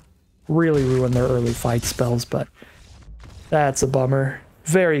with to really ruin their early fight spells, but that's a bummer.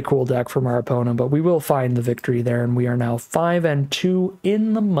 Very cool deck from our opponent, but we will find the victory there, and we are now 5-2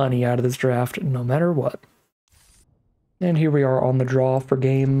 in the money out of this draft, no matter what. And here we are on the draw for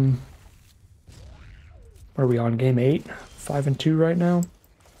game What are we on, game 8? 5-2 right now.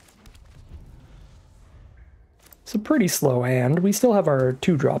 It's a pretty slow hand. We still have our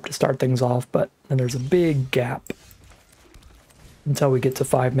 2-drop to start things off, but then there's a big gap until we get to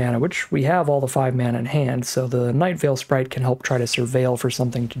 5 mana, which we have all the 5 mana in hand, so the Nightveil Sprite can help try to surveil for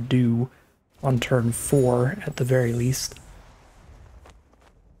something to do on turn 4 at the very least.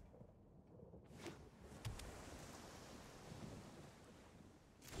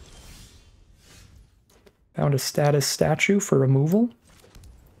 Found a status statue for removal.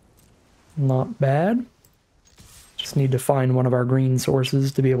 Not bad. Just need to find one of our green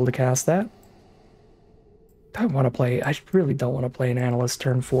sources to be able to cast that. I really don't want to play an Analyst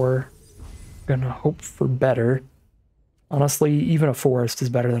turn 4. I'm gonna hope for better. Honestly, even a Forest is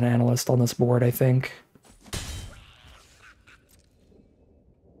better than Analyst on this board, I think.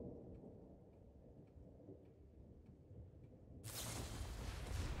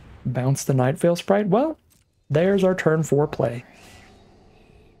 Bounce the Nightveil Sprite. Well, there's our turn 4 play.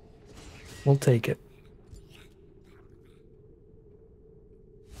 We'll take it.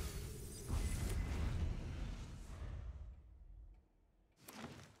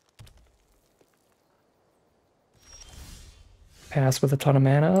 Pass with a ton of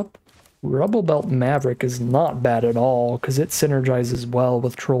mana up. Rubblebelt Maverick is not bad at all, because it synergizes well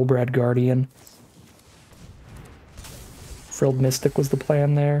with Trollbred Guardian. Frilled Mystic was the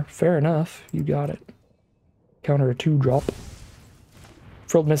plan there. Fair enough, you got it. Counter a 2-drop.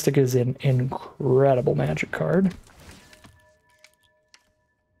 Frilled Mystic is an incredible Magic card.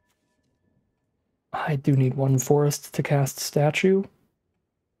 I do need one Forest to cast Statue.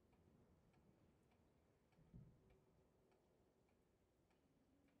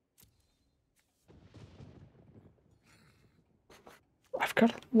 I've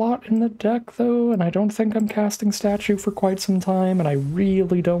got a lot in the deck, though, and I don't think I'm casting Statue for quite some time, and I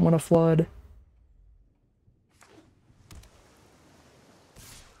really don't want to flood.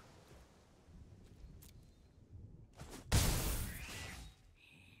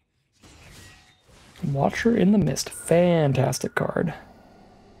 Watcher in the Mist. Fantastic card.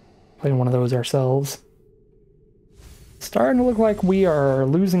 Playing one of those ourselves. Starting to look like we are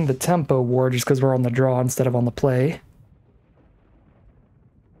losing the tempo war just because we're on the draw instead of on the play.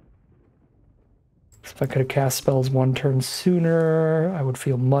 If I could have cast spells one turn sooner, I would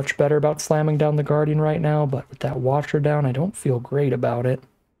feel much better about slamming down the Guardian right now, but with that Watcher down, I don't feel great about it.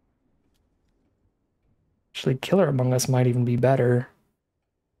 Actually, Killer Among Us might even be better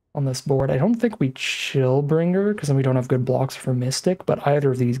on this board. I don't think we Chillbringer, because then we don't have good blocks for Mystic, but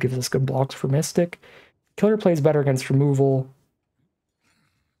either of these gives us good blocks for Mystic. Killer plays better against removal.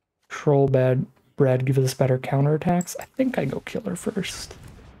 Trollbred gives us better counterattacks. I think I go Killer first.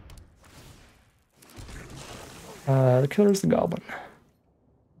 The Killer's the Goblin.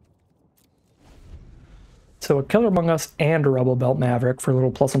 So a Killer Among Us and a Rubblebelt Maverick for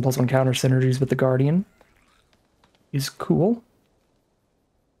little +1/+1 counter synergies with the Guardian is cool.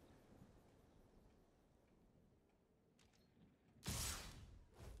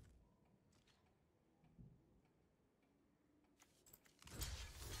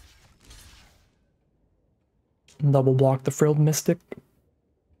 Double block the Frilled Mystic.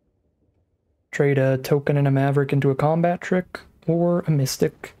 Trade a token and a Maverick into a combat trick, or a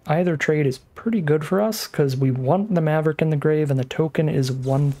Mystic. Either trade is pretty good for us, because we want the Maverick in the grave, and the token is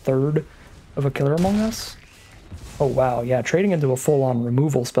 1/3 of a Killer Among Us. Oh wow, yeah, trading into a full-on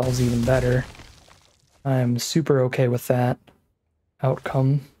removal spell is even better. I'm super okay with that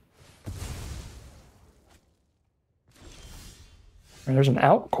outcome. And there's an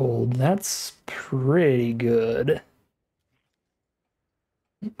Out Cold. That's pretty good.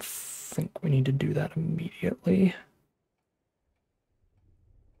 I think we need to do that immediately.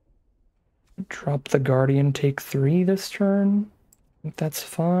 Drop the Guardian, take 3 this turn. I think that's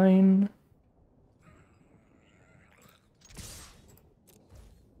fine.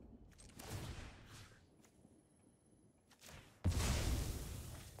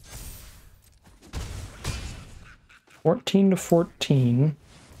 $14 to $14.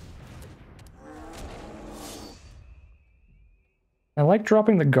 I like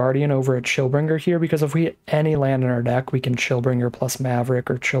dropping the Guardian over a Chillbringer here, because if we hit any land in our deck, we can Chillbringer plus Maverick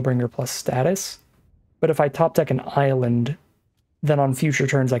or Chillbringer plus Status. But if I top deck an island, then on future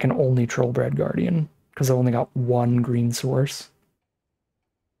turns I can only Trollbred Guardian, because I only got 1 green source.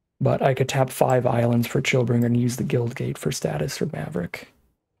 But I could tap 5 islands for Chillbringer and use the Guild Gate for Status or Maverick.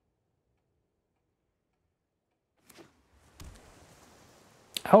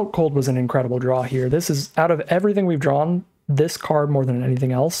 Out Cold was an incredible draw here. This is, out of everything we've drawn, this card more than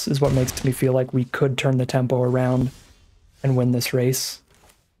anything else is what makes me feel like we could turn the tempo around and win this race.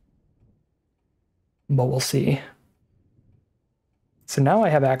 but we'll see. So now I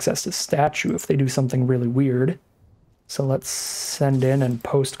have access to statue if they do something really weird. So let's send in and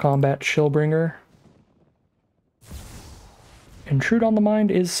post-combat Chillbringer. Intrude on the Mind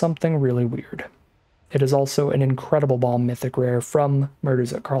is something really weird. It is also an Incredible Ball mythic rare from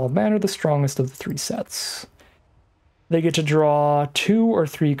Murders at Karlov Manor, the strongest of the 3 sets. They get to draw 2 or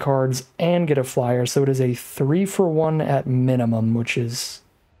 3 cards and get a flyer, so it is a 3-for-1 at minimum, which is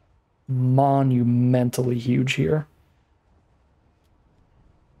monumentally huge here.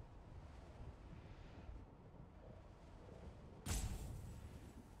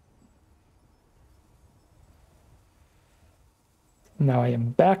 Now I am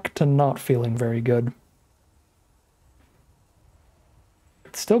back to not feeling very good.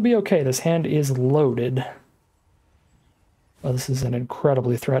 Could still be okay. This hand is loaded. Oh, this is an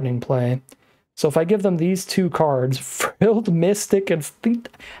incredibly threatening play. So if I give them these 2 cards, Frilled Mystic and...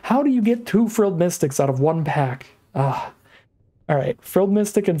 How do you get 2 Frilled Mystics out of 1 pack? Ah. Alright, Frilled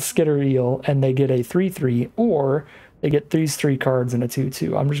Mystic and Skitter Eel, and they get a 3-3, or they get these 3 cards and a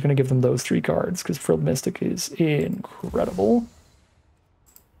 2-2. I'm just going to give them those 3 cards, because Frilled Mystic is incredible.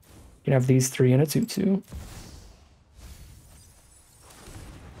 You can have these 3 and a 2-2.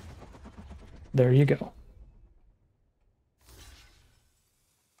 There you go.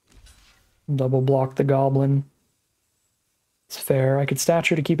 Double block the goblin. It's fair. I could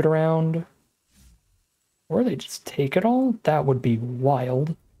statue to keep it around. Or they just take it all? That would be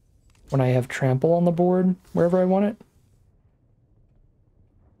wild. When I have trample on the board, wherever I want it.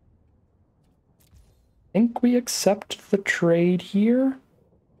 I think we accept the trade here.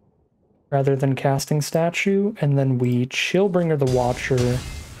 Rather than casting statue, and then we Chillbringer the Watcher,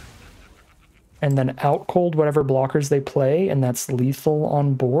 and then outcold whatever blockers they play, and that's lethal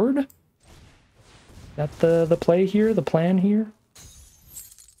on board? Is that the play here, the plan here?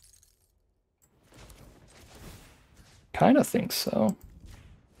 Kinda think so.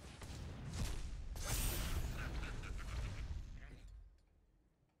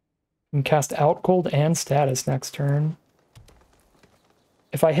 You can cast outcold and status next turn.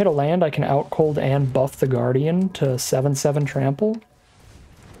 If I hit a land, I can outcold and buff the Guardian to 7/7 trample.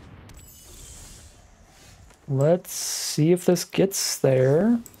 Let's see if this gets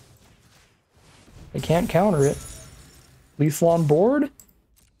there. They can't counter it. Lethal on board?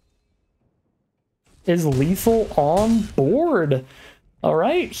 Is lethal on board?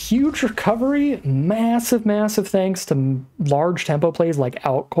 Alright, huge recovery. Massive, massive thanks to large tempo plays like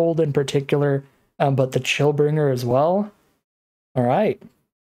outcold in particular, but the Chillbringer as well. Alright.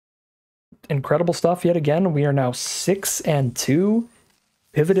 Incredible stuff yet again. We are now 6-2.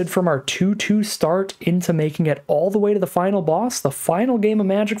 Pivoted from our 2-2 start into making it all the way to the final boss, the final game of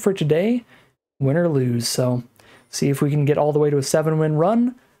Magic for today, win or lose. So see if we can get all the way to a 7-win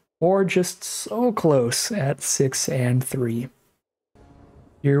run, or just so close at 6-3.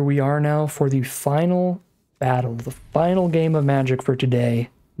 Here we are now for the final battle, the final game of Magic for today,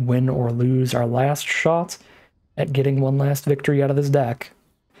 win or lose, our last shot at getting one last victory out of this deck.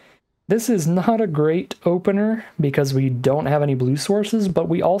 This is not a great opener because we don't have any blue sources, but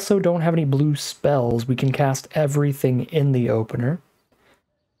we also don't have any blue spells. We can cast everything in the opener.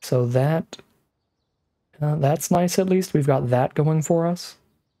 So that's nice at least. We've got that going for us.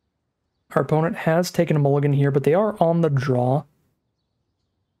 Our opponent has taken a mulligan here, but they are on the draw.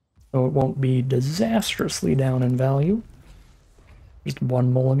 So it won't be disastrously down in value. Just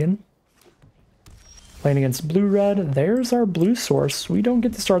 1 mulligan. Playing against blue-red, there's our blue source. We don't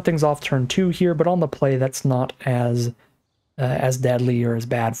get to start things off turn 2 here, but on the play that's not as deadly or as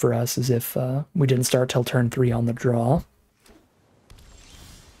bad for us as if we didn't start till turn 3 on the draw.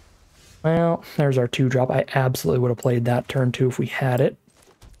 Well, there's our 2-drop. I absolutely would have played that turn 2 if we had it.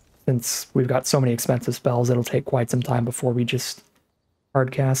 Since we've got so many expensive spells, it'll take quite some time before we just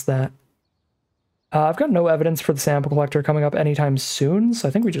hardcast that. I've got no evidence for the Sample Collector coming up anytime soon, so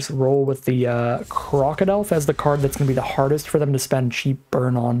I think we just roll with the Crocodile as the card that's going to be the hardest for them to spend cheap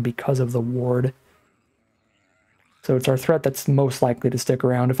burn on because of the ward. So it's our threat that's most likely to stick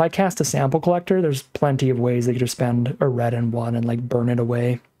around. If I cast a Sample Collector, there's plenty of ways they could just spend a red and 1 and like burn it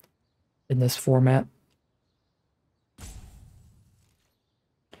away in this format.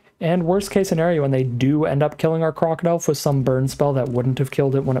 And worst case scenario, when they do end up killing our Crocodile with some burn spell that wouldn't have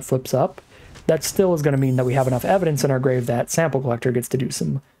killed it when it flips up, that still is going to mean that we have enough evidence in our grave that Sample Collector gets to do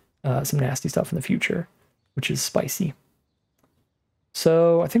some nasty stuff in the future, which is spicy.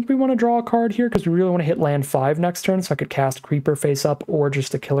 So I think we want to draw a card here because we really want to hit land 5 next turn, so I could cast Creeper face up or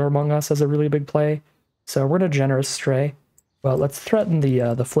just a Killer Among Us as a really big play. So we're going to Generous Stray. Well, let's threaten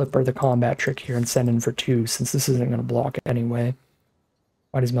the flip or the combat trick here and send in for 2, since this isn't going to block it anyway.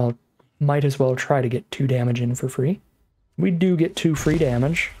 Might as well Might as well try to get 2 damage in for free. We do get 2 free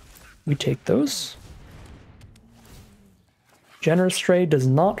damage. We take those. Generous Stray does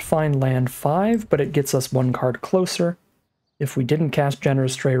not find land 5, but it gets us 1 card closer. If we didn't cast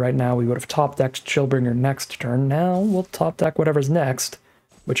Generous Stray right now, we would have top decked Chillbringer next turn. Now we'll top deck whatever's next,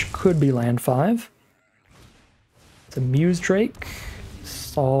 which could be land 5. It's a Muse Drake.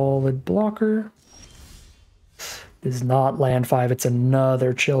 Solid blocker. This is not land 5, it's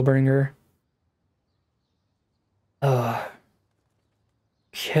another Chillbringer.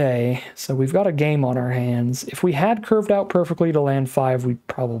 Okay, so we've got a game on our hands. If we had curved out perfectly to land 5, we'd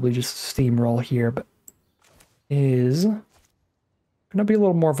probably just steamroll here, but is gonna be a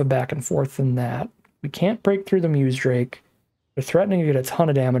little more of a back and forth than that. We can't break through the Muse Drake. They're threatening to get a ton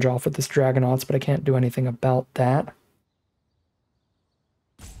of damage off with this Dragonauts, but I can't do anything about that.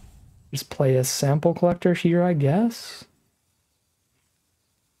 Just play a Sample Collector here, I guess.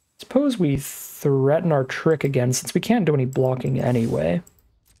 Suppose we threaten our trick again, since we can't do any blocking anyway.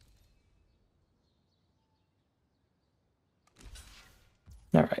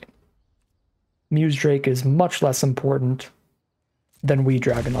 Alright. Muse Drake is much less important than we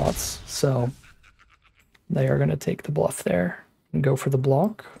Dragonauts, so they are going to take the bluff there and go for the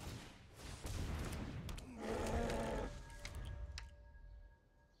block.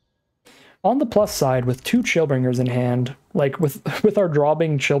 On the plus side, with 2 Chillbringers in hand, like with our draw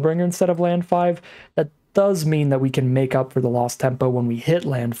being Chillbringer instead of land 5, that does mean that we can make up for the lost tempo when we hit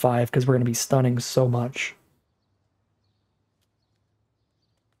land 5, because we're going to be stunning so much.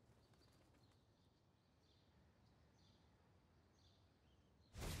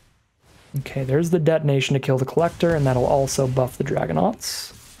 Okay, there's the detonation to kill the Collector, and that'll also buff the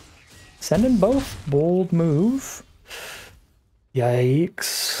Dragonauts. Send in both. Bold move.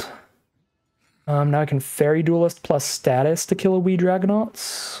 Yikes. Now I can Fairy Duelist plus status to kill a wee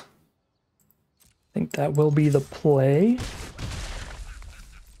Dragonauts. I think that will be the play.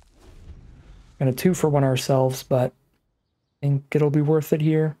 Gonna 2-for-1 ourselves, but I think it'll be worth it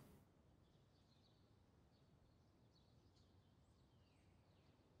here.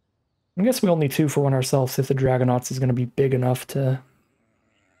 I guess we only 2-for-1 ourselves if the Dragonauts is going to be big enough to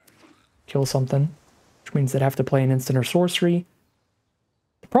kill something, which means they'd have to play an instant or sorcery.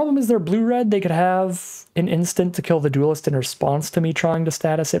 The problem is they're blue-red. They could have an instant to kill the Duelist in response to me trying to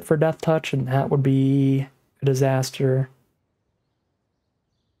status it for Death Touch, and that would be a disaster.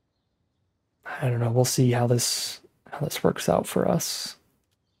 I don't know. We'll see how this works out for us.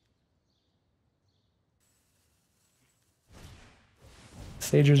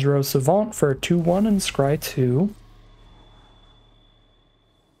 Sage's Row Savant for a 2-1 and Scry 2.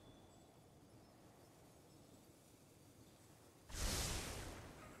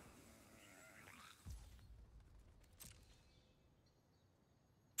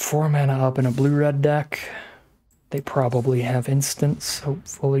 Four mana up in a blue-red deck. They probably have instants,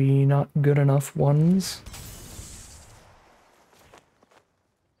 hopefully not good enough ones.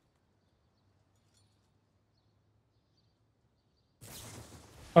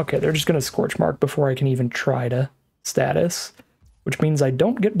 Okay, they're just going to Scorch Mark before I can even try to status, which means I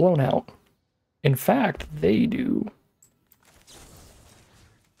don't get blown out. In fact, they do.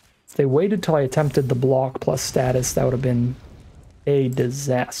 If they waited till I attempted the block plus status, that would have been a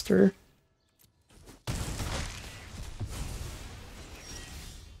disaster.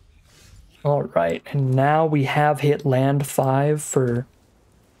 Alright, and now we have hit land 5 for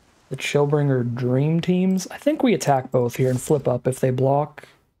the Chillbringer Dream Teams. I think we attack both here and flip up if they block.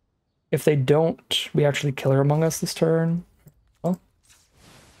 If they don't, we actually Killer Among Us this turn. Oh.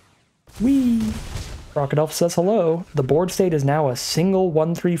 Whee! Crocodile says hello. The board state is now a single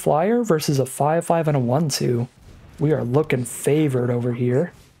 1/3 flyer versus a 5/5 and a 1/2. We are looking favored over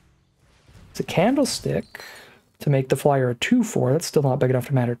here. It's a Candlestick to make the flyer a 2/4. That's still not big enough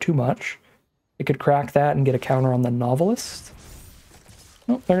to matter too much. It could crack that and get a counter on the Novelist.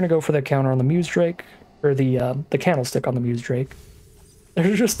 Oh, they're going to go for the counter on the Muse Drake, or the Candlestick on the Muse Drake.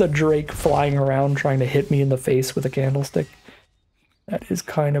 There's just a Drake flying around trying to hit me in the face with a Candlestick. That is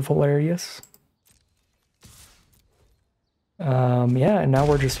kind of hilarious. Yeah, and now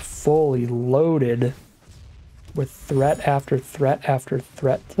we're just fully loaded with threat after threat after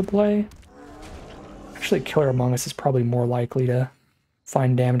threat to play. Actually, Killer Among Us is probably more likely to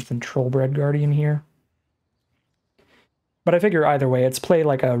find damage than Trollbred Guardian here. But I figure either way, it's play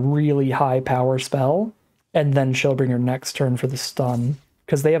like a really high power spell, and then Chillbringer next turn for the stun,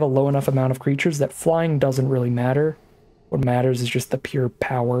 because they have a low enough amount of creatures that flying doesn't really matter. What matters is just the pure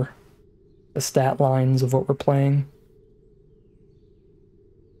power, the stat lines of what we're playing.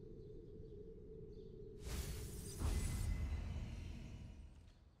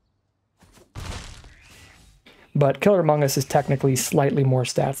 But Killer Among Us is technically slightly more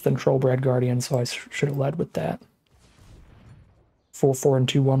stats than Trollbred Guardian, so I should have led with that. Full 4 and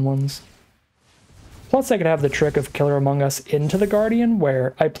 2 1/1s. Plus, I could have the trick of Killer Among Us into the Guardian,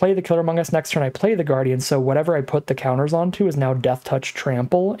 where I play the Killer Among Us next turn, I play the Guardian, so whatever I put the counters onto is now Death Touch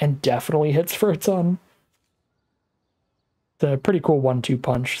Trample, and definitely hits for a ton. It's a pretty cool 1-2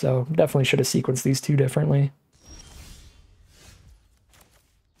 punch, so definitely should have sequenced these two differently.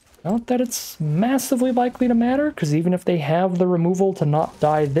 Not that it's massively likely to matter, because even if they have the removal to not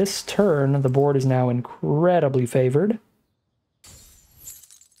die this turn, the board is now incredibly favored.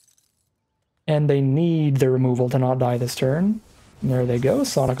 And they need the removal to not die this turn. And there they go,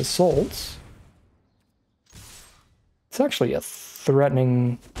 Sonic Assaults. It's actually a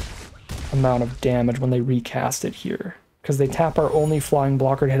threatening amount of damage when they recast it here. Because they tap our only flying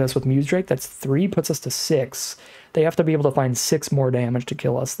blocker to hit us with Muse Drake. That's 3, puts us to 6. They have to be able to find 6 more damage to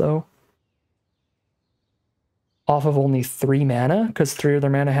kill us, though. Off of only 3 mana, because 3 of their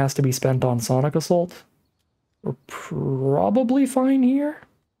mana has to be spent on Sonic Assault. We're probably fine here.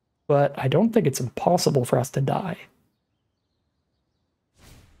 But I don't think it's impossible for us to die.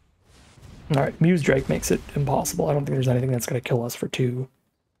 Alright, Muse Drake makes it impossible. I don't think there's anything that's going to kill us for 2.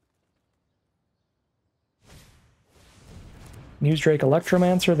 Muse Drake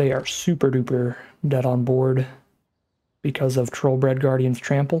Electromancer, they are super duper dead on board because of Trollbred Guardian's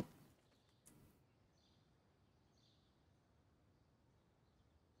Trample.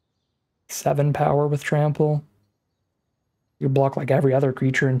 Seven power with Trample. You block like every other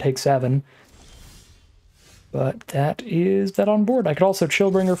creature and take 7. But that is that on board. I could also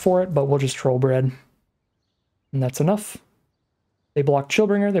Chillbringer for it, but we'll just Trollbred. And that's enough. They block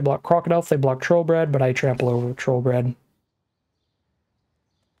Chillbringer, they block Crocodile, they block Trollbred, but I trample over Trollbred.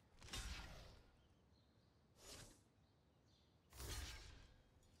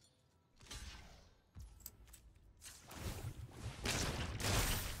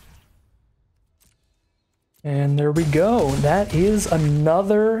 And there we go. That is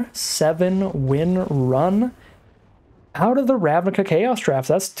another 7-win run out of the Ravnica Chaos Draft.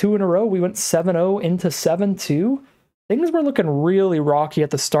 That's 2 in a row. We went 7-0 into 7-2. Things were looking really rocky at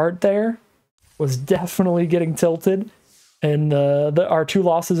the start there. Was definitely getting tilted. And our 2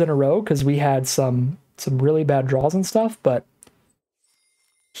 losses in a row, because we had some really bad draws and stuff, but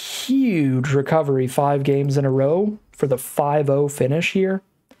huge recovery 5 games in a row for the 5-0 finish here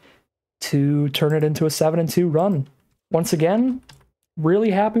to turn it into a 7-2 run. Once again, really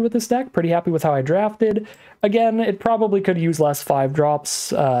happy with this deck, pretty happy with how I drafted. Again, it probably could use less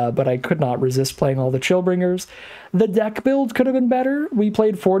 5-drops, but I could not resist playing all the Chillbringers. The deck build could have been better. We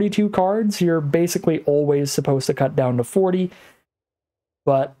played 42 cards. You're basically always supposed to cut down to 40.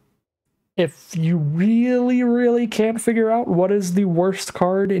 But if you really, really can't figure out what is the worst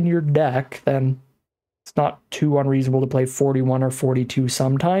card in your deck, then it's not too unreasonable to play 41 or 42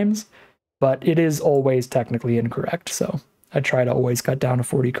 sometimes. But it is always technically incorrect, so I try to always cut down to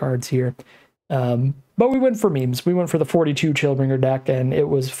 40 cards here. But we went for memes. We went for the 42 Chillbringer deck, and it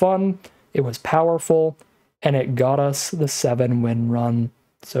was fun, it was powerful, and it got us the 7-win run.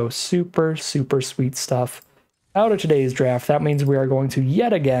 So super, super sweet stuff out of today's draft. That means we are going to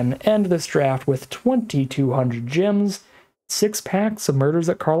yet again end this draft with 2,200 gems, 6 packs of Murders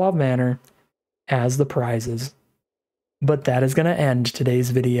at Karlov Manor as the prizes. But that is going to end today's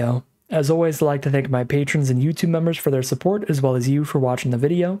video. As always, I'd like to thank my patrons and YouTube members for their support, as well as you for watching the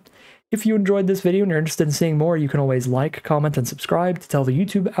video. If you enjoyed this video and you're interested in seeing more, you can always like, comment, and subscribe to tell the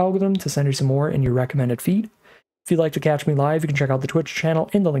YouTube algorithm to send you some more in your recommended feed. If you'd like to catch me live, you can check out the Twitch channel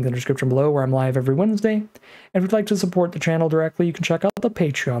in the link in the description below, where I'm live every Wednesday. And if you'd like to support the channel directly, you can check out the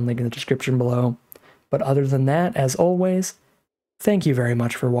Patreon link in the description below. But other than that, as always, thank you very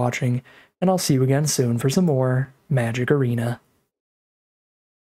much for watching, and I'll see you again soon for some more Magic Arena.